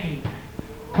get the king,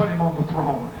 put him on the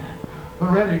throne.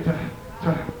 They're ready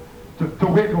to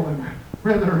wiggle and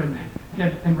writher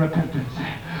in repentance.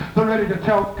 They're ready to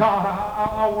tell God,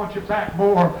 I want you back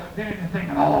more than anything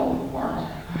in all the world.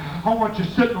 I want you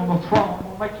sitting on the throne.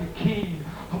 I'll make you king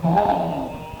of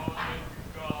all.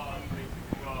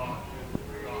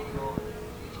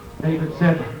 David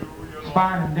said, it's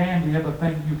fine and dandy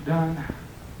everything you've done,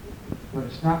 but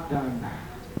it's not done.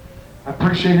 I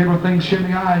appreciate everything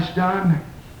Shimei has done.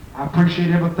 I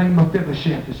appreciate everything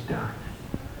Mephibosheth has done.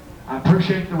 I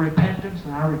appreciate the repentance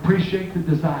and I appreciate the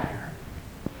desire.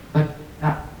 But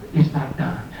it's not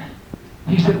done.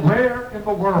 He said, where in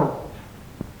the world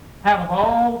out of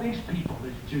all these people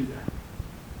is Judah?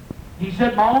 He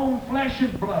said, my own flesh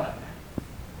and blood,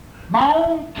 my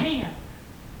own kin.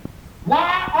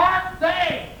 Why aren't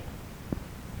they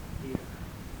here?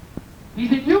 He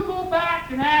said, you go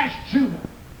back and ask Judah.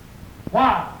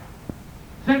 Why?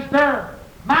 Since they're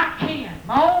my kin,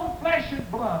 my own flesh and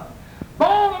blood,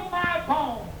 bone of my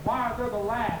bone, why are they the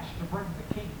last to bring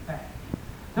the king back?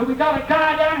 So we got a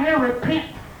guy down here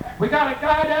repenting. We got a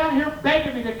guy down here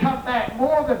begging me to come back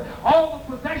more than all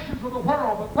the possessions of the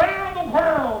world. But where in the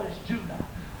world is Judah?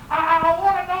 I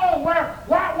want to know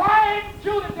why ain't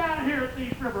Judah down here at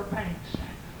these river banks?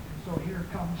 And so here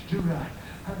comes Judah.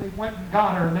 And they went and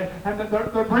got her, and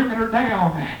they're bringing her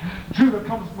down. Judah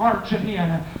comes marching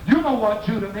in. You know what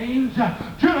Judah means.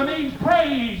 Judah means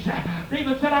praise.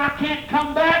 David said, I can't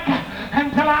come back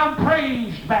until I'm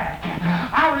praised back.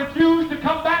 I refuse to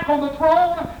come back on the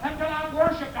throne until I'm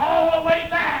worshipped all the way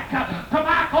back to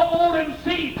my golden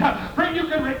seat. For you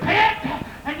can repent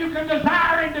and you can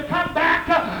desire him to come back,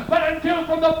 but until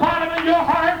from the bottom of your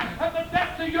heart and the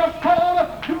depths of your soul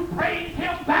you praise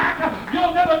him back,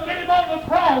 you'll never get him on the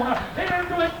throne. Enter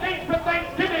into his gates with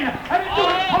thanksgiving and into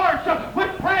his courts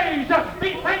with praise.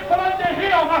 Be thankful unto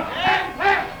him and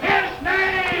bless his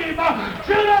name.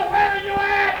 Judah, where are you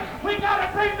at? We got to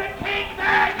bring the king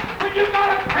back, but you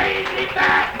got to praise him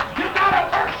back. You got to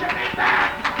worship him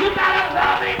back. You got to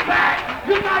love him back.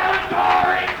 You got to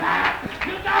adore him back.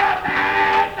 You got to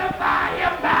magnify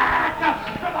him back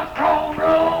to the throne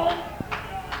room.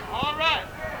 All right.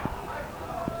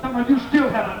 Some of you still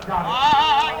haven't got it.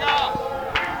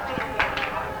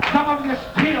 Some of you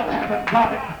still haven't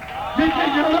got it.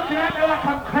 You're looking at me like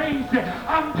I'm crazy.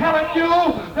 I'm telling you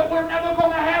that we're never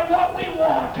going to have what we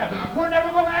want. We're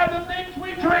never going to have the things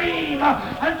we dream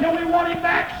until we want him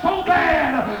back so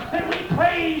bad that we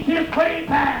praise his way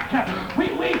back. We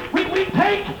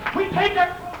take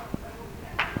a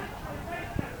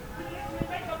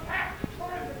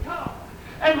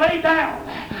and lay down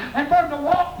and for him to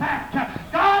walk back.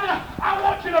 God, I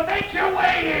want you to make your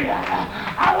way in.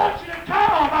 I want you to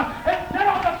come and sit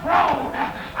on the throne.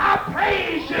 I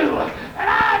praise you and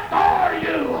I adore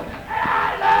you and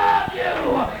I love you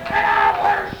and I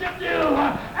worship you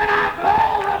and I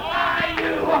glorify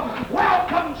you.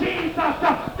 Welcome, Jesus,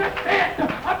 to sit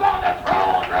upon the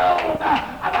throne room of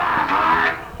our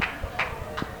heart.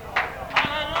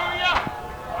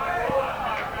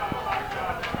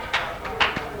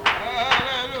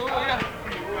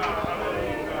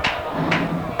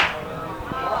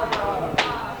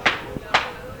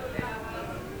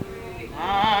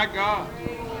 God.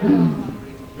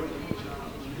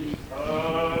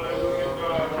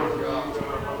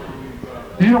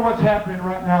 Do you know what's happening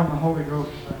right now in the Holy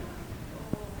Ghost?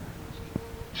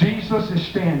 Jesus is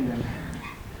standing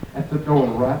at the door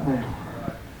right now.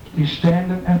 He's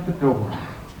standing at the door.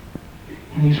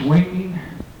 And he's waiting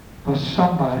for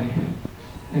somebody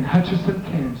in Hutchinson,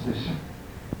 Kansas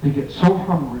to get so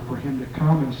hungry for him to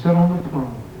come and sit on the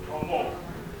throne.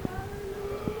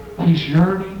 He's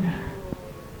yearning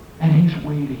and he's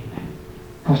waiting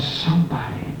for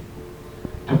somebody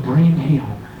to bring him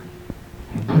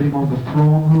and put him on the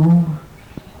throne room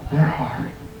of their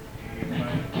heart and make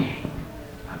him king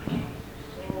of kings.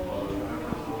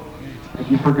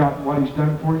 Have you forgotten what he's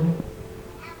done for you?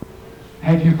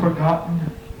 Have you forgotten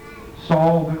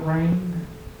Saul that reigned?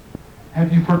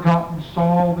 Have you forgotten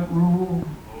Saul that ruled?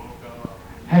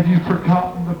 Have you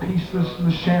forgotten the pieces and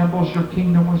the shambles your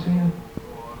kingdom was in?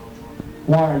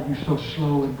 Why are you so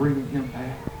slow in bringing him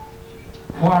back?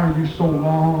 Why are you so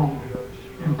long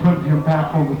in putting him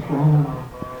back on the throne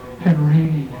and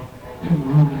reigning and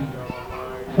ruling?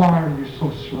 Why are you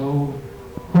so slow?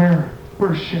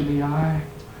 Where's Shimei?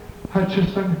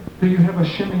 Hutchison, do you have a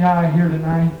Shimei here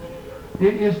tonight?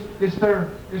 Is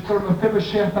there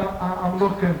Mephibosheth? I'm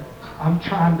looking. I'm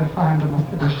trying to find a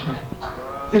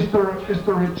Mephibosheth. Is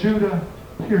there a Judah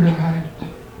here tonight?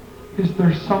 Is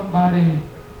there somebody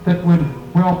that would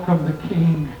welcome the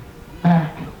king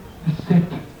back to sit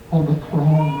on the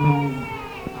throne room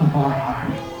of our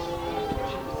heart?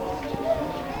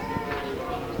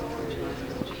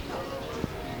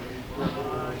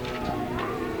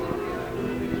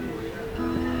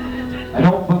 I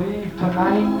don't believe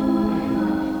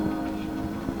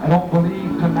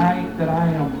tonight that I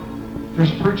am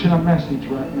just preaching a message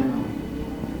right now.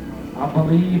 I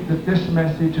believe that this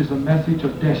message is a message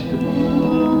of destiny,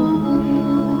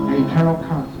 eternal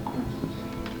consequences.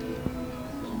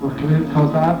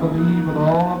 Because I believe with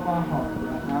all of my heart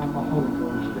right now in the Holy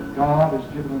Ghost that God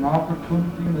has given an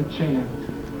opportunity and a chance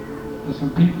to some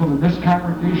people in this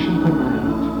congregation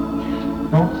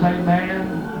tonight. Don't say, man,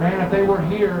 if they were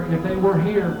here,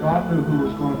 God knew who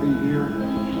was going to be here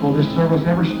before this service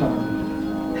ever started.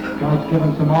 God's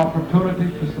given some opportunity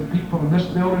to some people in this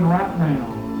building right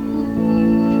now to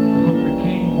look the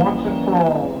King once and for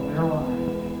all in their life.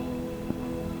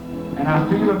 And I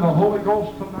feel in the Holy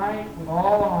Ghost tonight, with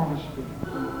all honesty, if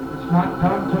it's not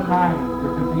done tonight,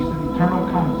 there could be some eternal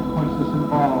consequences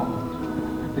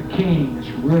involved. The King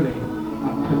is really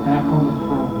not put back on the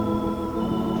throne.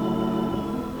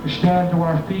 We stand to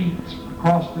our feet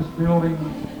across this building.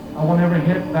 I want every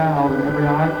head bowed and every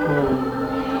eye closed.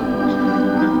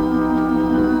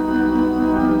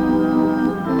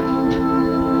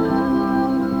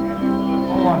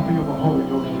 Oh, I feel the Holy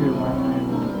Ghost here right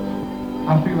now.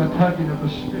 I feel a tugging of the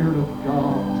Spirit of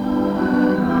God.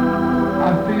 I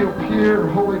feel pure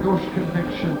Holy Ghost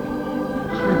conviction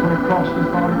sweeping across this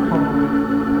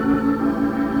auditorium.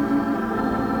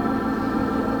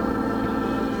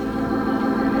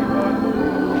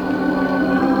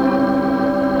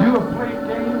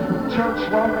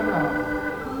 Long enough.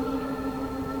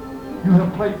 You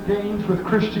have played games with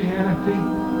Christianity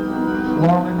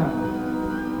long enough.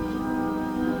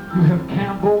 You have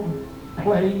gambled,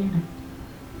 played,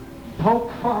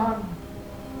 poked fun,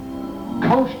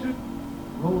 coasted,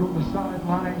 rode on the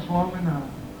sidelines long enough.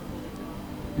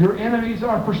 Your enemies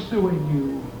are pursuing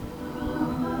you.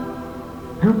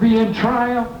 You're being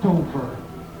triumphed over.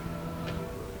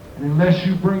 And unless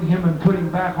you bring him and put him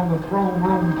back on the throne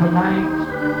room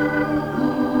tonight,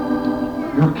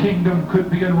 your kingdom could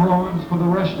be in ruins for the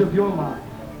rest of your life.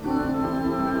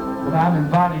 But I'm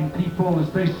inviting people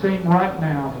as they sing right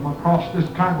now from across this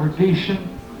congregation.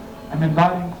 I'm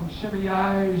inviting some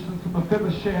Shimei's and some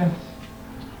Mephibosheths.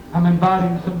 I'm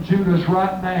inviting some Judas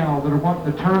right now that are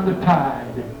wanting to turn the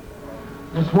tide.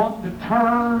 That's wanting to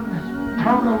turn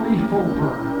a leaf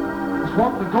over. That's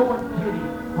wanting to go and get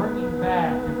him, bring him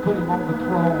back and put him on the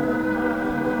throne.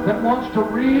 That wants to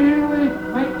really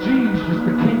make Jesus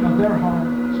the king of their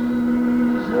hearts.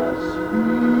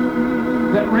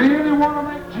 That really want to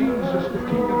make Jesus the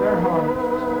king of their hearts.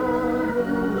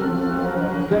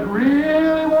 That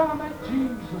really want to make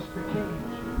Jesus the king.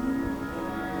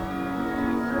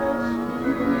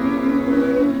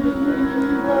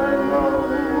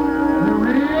 You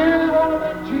really want to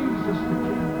make Jesus the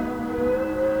king.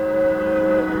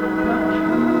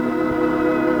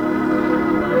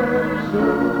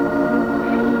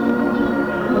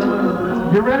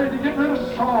 You're ready to get rid of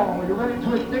Saul. You're ready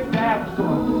to evict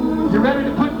Absalom. You're ready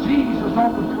to put Jesus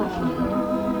on the throne.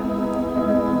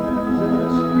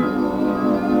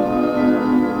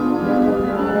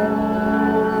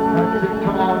 That's it.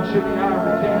 Come on, Shimei,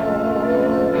 repent.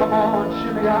 Come on,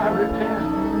 Shimei, repent.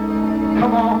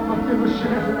 Come on,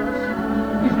 Mephibosheth.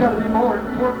 He's got to be more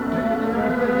important to you than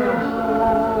anything else.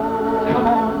 Come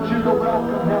on, Judah,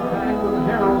 welcome him back with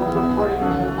heralds of praise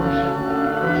and worship.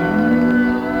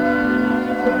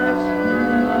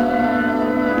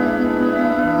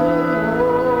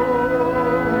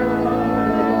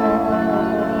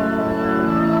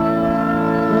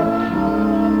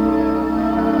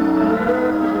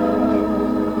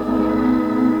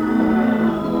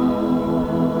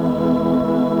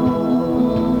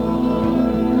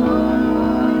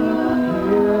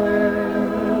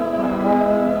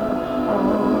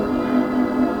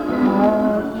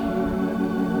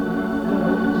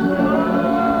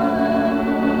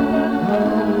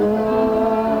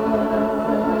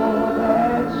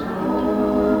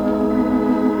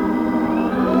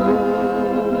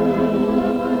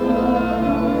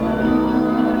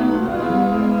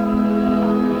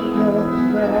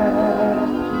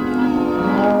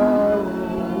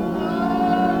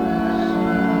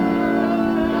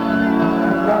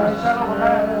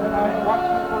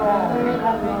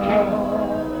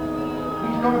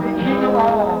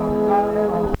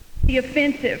 The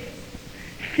offensive.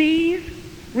 Seize,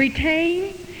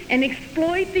 retain, and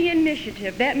exploit the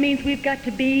initiative. That means we've got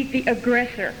to be the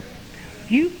aggressor.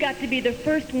 You've got to be the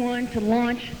first one to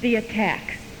launch the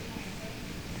attack.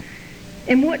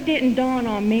 And what didn't dawn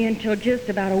on me until just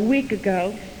about a week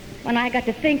ago, when I got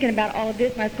to thinking about all of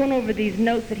this, and I was going over these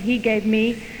notes that he gave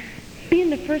me,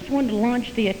 being the first one to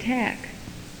launch the attack.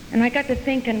 And I got to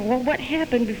thinking, well, what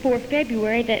happened before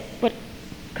February that would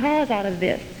cause all of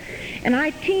this? And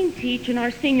I teen teach in our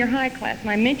senior high class,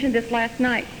 and I mentioned this last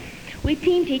night. We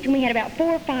teen teach, and we had about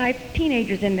 4 or 5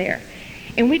 teenagers in there.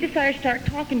 And we decided to start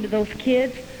talking to those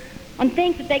kids on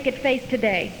things that they could face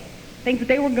today, things that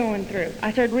they were going through.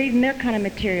 I started reading their kind of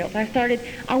materials.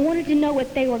 I wanted to know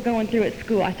what they were going through at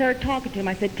school. I started talking to them.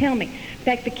 I said, tell me. In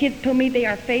fact, the kids told me they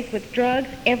are faced with drugs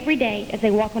every day as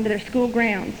they walk onto their school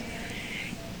grounds.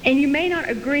 And you may not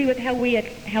agree with how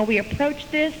we approach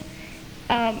this.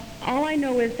 All I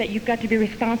know is that you've got to be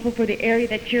responsible for the area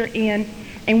that you're in.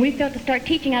 And we felt to start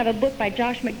teaching out of a book by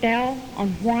Josh McDowell on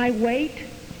why wait.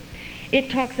 It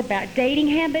talks about dating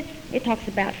habits. It talks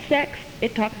about sex.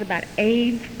 It talks about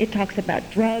AIDS. It talks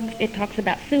about drugs. It talks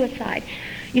about suicide.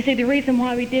 You see, the reason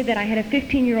why we did that, I had a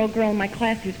 15-year-old girl in my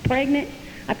class who's pregnant.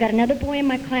 I've got another boy in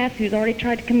my class who's already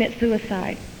tried to commit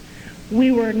suicide.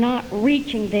 We were not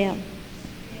reaching them.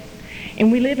 And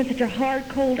we live in such a hard,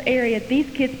 cold area.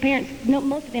 These kids' parents,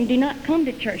 most of them do not come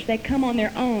to church. They come on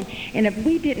their own. And if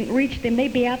we didn't reach them,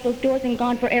 they'd be out those doors and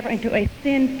gone forever into a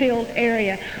sin-filled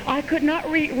area. I could not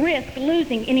risk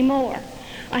losing anymore.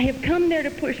 I have come there to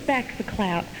push back the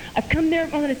cloud. I've come there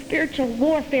on a spiritual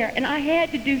warfare, and I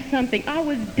had to do something. I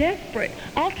was desperate.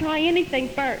 I'll try anything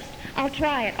first. I'll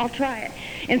try it.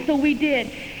 And so we did.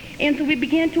 And so we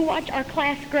began to watch our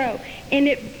class grow. And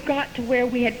it got to where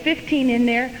we had 15 in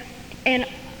there. And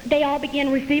they all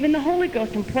began receiving the Holy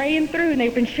Ghost and praying through, and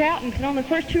they've been shouting on the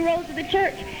first 2 rows of the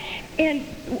church. And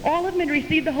all of them had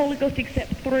received the Holy Ghost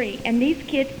except 3. And these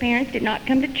kids' parents did not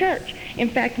come to church. In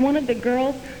fact, one of the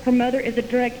girls, her mother is a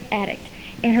drug addict.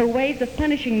 And her ways of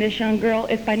punishing this young girl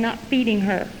is by not feeding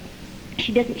her.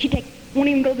 Won't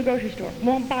even go to the grocery store,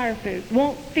 won't buy her food,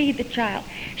 won't feed the child.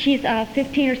 She's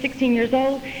 15 or 16 years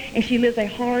old, and she lives a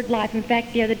hard life. In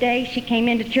fact, the other day, she came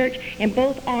into church, and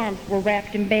both arms were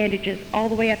wrapped in bandages all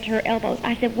the way up to her elbows.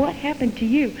 I said, what happened to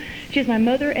you? She says, my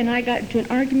mother and I got into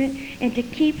an argument, and to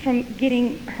keep from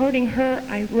hurting her,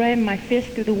 I ran my fist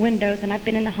through the windows, and I've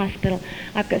been in the hospital.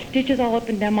 I've got stitches all up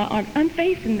and down my arms. I'm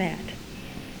facing that.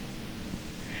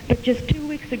 But just 2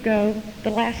 weeks ago, the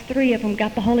last 3 of them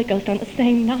got the Holy Ghost on the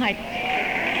same night.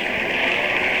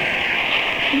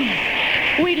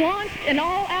 We launched an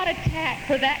all-out attack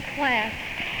for that class,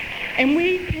 and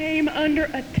we came under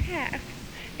attack.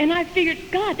 And I figured,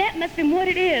 God, that must have been what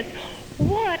it is.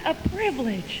 What a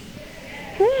privilege.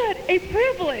 What a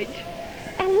privilege.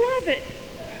 I love it.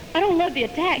 I don't love the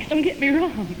attacks, don't get me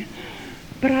wrong.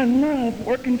 But I love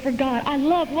working for God. I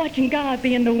love watching God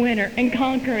be in the winner and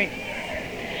conquering.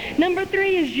 Number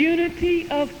 3 is unity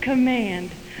of command.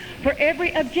 For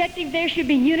every objective, there should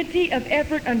be unity of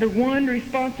effort under one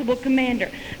responsible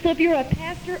commander. So if you're a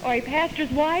pastor or a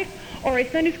pastor's wife or a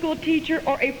Sunday school teacher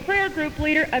or a prayer group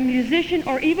leader, a musician,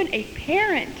 or even a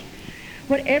parent,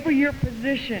 whatever your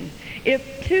position,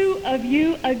 if 2 of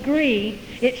you agree,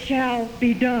 it shall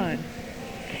be done.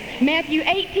 Matthew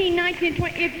 18, 19,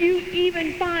 20, if you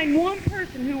even find one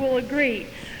person who will agree.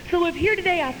 So if here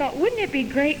today, I thought, wouldn't it be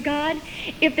great, God,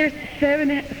 if there's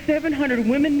 700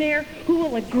 women there who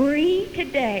will agree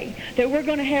today that we're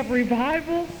going to have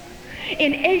revival?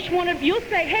 And each one of you will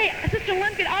say, hey, Sister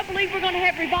Lumpkin, I believe we're going to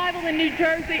have revival in New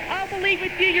Jersey. I believe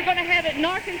with you you're going to have it in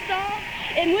Arkansas,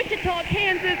 in Wichita,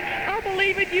 Kansas. I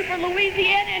believe with you for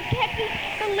Louisiana and Texas.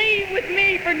 Believe with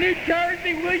me for New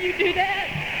Jersey. Will you do that?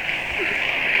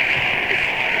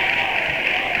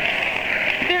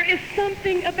 There is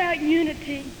something about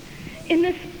unity in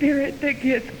the spirit that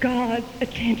gets God's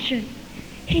attention.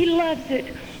 He loves it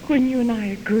when you and I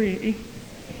agree.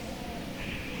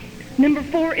 Number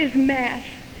 4 is mass.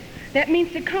 That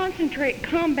means to concentrate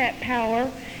combat power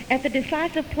at the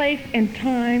decisive place and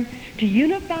time to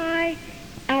unify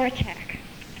our attack.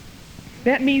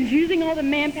 That means using all the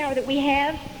manpower that we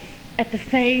have at the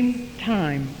same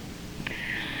time.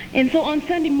 And so on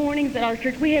Sunday mornings at our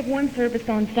church, we have one service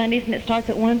on Sundays, and it starts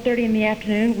at 1:30 in the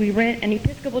afternoon. We rent an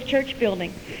Episcopal church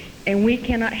building, and we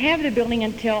cannot have the building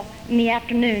until in the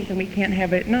afternoons, and we can't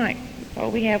have it at night. So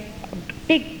we have a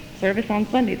big service on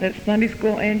Sundays. That's Sunday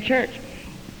school and church.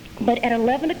 But at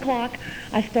 11 o'clock,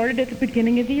 I started at the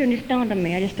beginning of the year, and it dawned on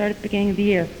me. I just started at the beginning of the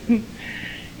year.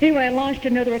 Anyway, I launched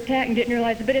another attack and didn't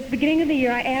realize it. But at the beginning of the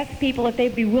year, I asked people if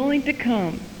they'd be willing to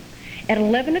come at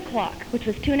 11 o'clock, which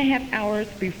was 2.5 hours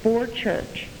before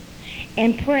church,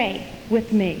 and pray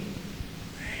with me.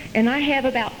 And I have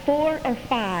about 4 or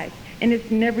 5, and it's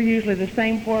never usually the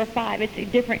same 4 or 5. It's a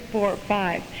different 4 or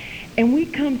 5. And we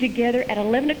come together at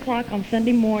 11 o'clock on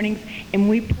Sunday mornings, and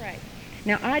we pray.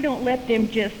 Now, I don't let them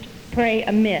just pray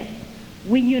a myth.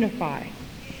 We unify.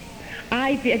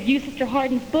 I have used Sister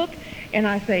Harden's book, and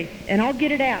I say, and I'll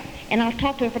get it out. And I'll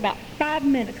talk to her for about 5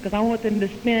 minutes because I want them to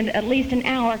spend at least an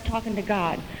hour talking to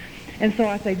God. And so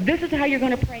I say, this is how you're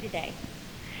going to pray today.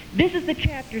 This is the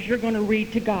chapters you're going to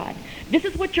read to God. This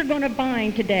is what you're going to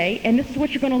bind today, and this is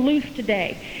what you're going to loose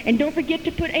today. And don't forget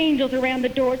to put angels around the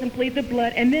doors and plead the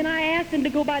blood. And then I asked them to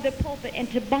go by the pulpit and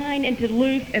to bind and to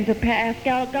loose and to ask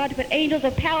God to put angels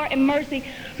of power and mercy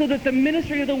so that the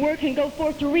ministry of the word can go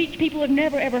forth to reach people who have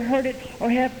never ever heard it or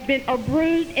have been or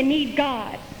bruised and need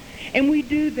God. And we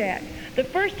do that. The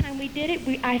first time we did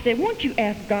it, I said, won't you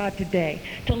ask God today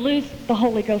to loose the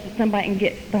Holy Ghost with somebody and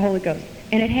get the Holy Ghost?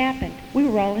 And it happened. We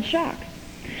were all in shock.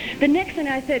 The next thing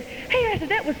I said,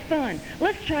 that was fun.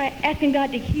 Let's try asking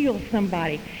God to heal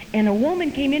somebody. And a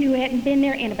woman came in who hadn't been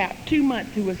there in about 2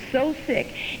 months, who was so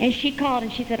sick. And she called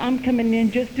and she said, I'm coming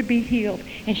in just to be healed.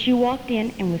 And she walked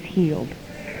in and was healed.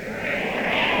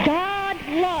 God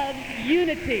loves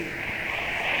unity.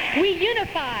 We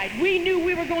unified. We knew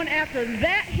we were going after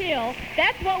that hill.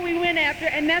 That's what we went after,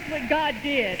 and that's what God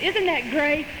did. Isn't that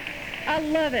great? I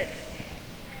love it.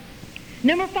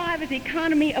 Number 5 is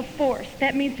economy of force.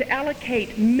 That means to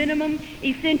allocate minimum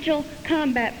essential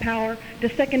combat power to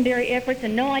secondary efforts.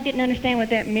 And no, I didn't understand what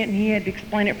that meant, and he had to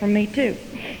explain it for me too.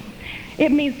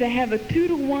 It means to have a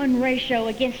 2-to-1 ratio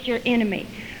against your enemy.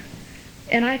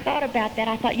 And I thought about that.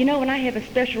 I thought, when I have a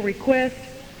special request,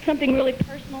 something really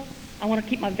personal, I want to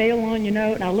keep my veil on,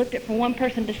 and I looked at for one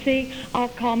person to see, I'll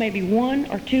call maybe 1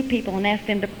 or 2 people and ask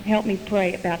them to help me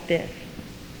pray about this.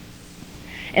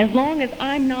 As long as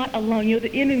I'm not alone,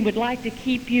 the enemy would like to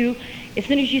keep you, as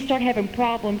soon as you start having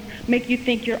problems, make you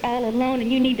think you're all alone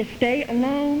and you need to stay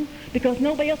alone because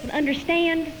nobody else will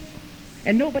understand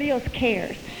and nobody else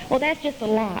cares. Well, that's just a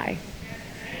lie.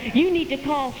 You need to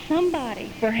call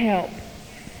somebody for help.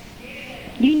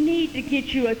 You need to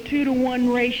get you a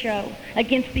 2-to-1 ratio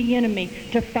against the enemy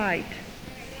to fight.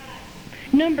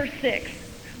 Number 6,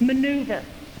 maneuver.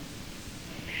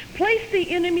 Place the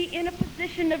enemy in a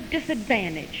position of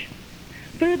disadvantage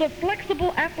through the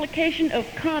flexible application of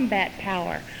combat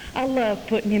power. I love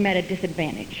putting him at a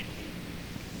disadvantage.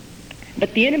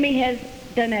 But the enemy has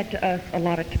done that to us a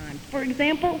lot of times. For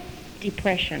example,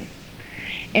 depression.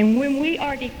 And when we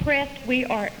are depressed, we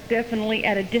are definitely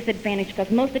at a disadvantage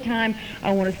because most of the time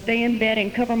I want to stay in bed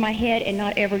and cover my head and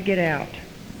not ever get out.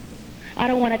 I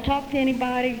don't want to talk to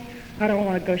anybody. I don't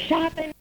want to go shopping.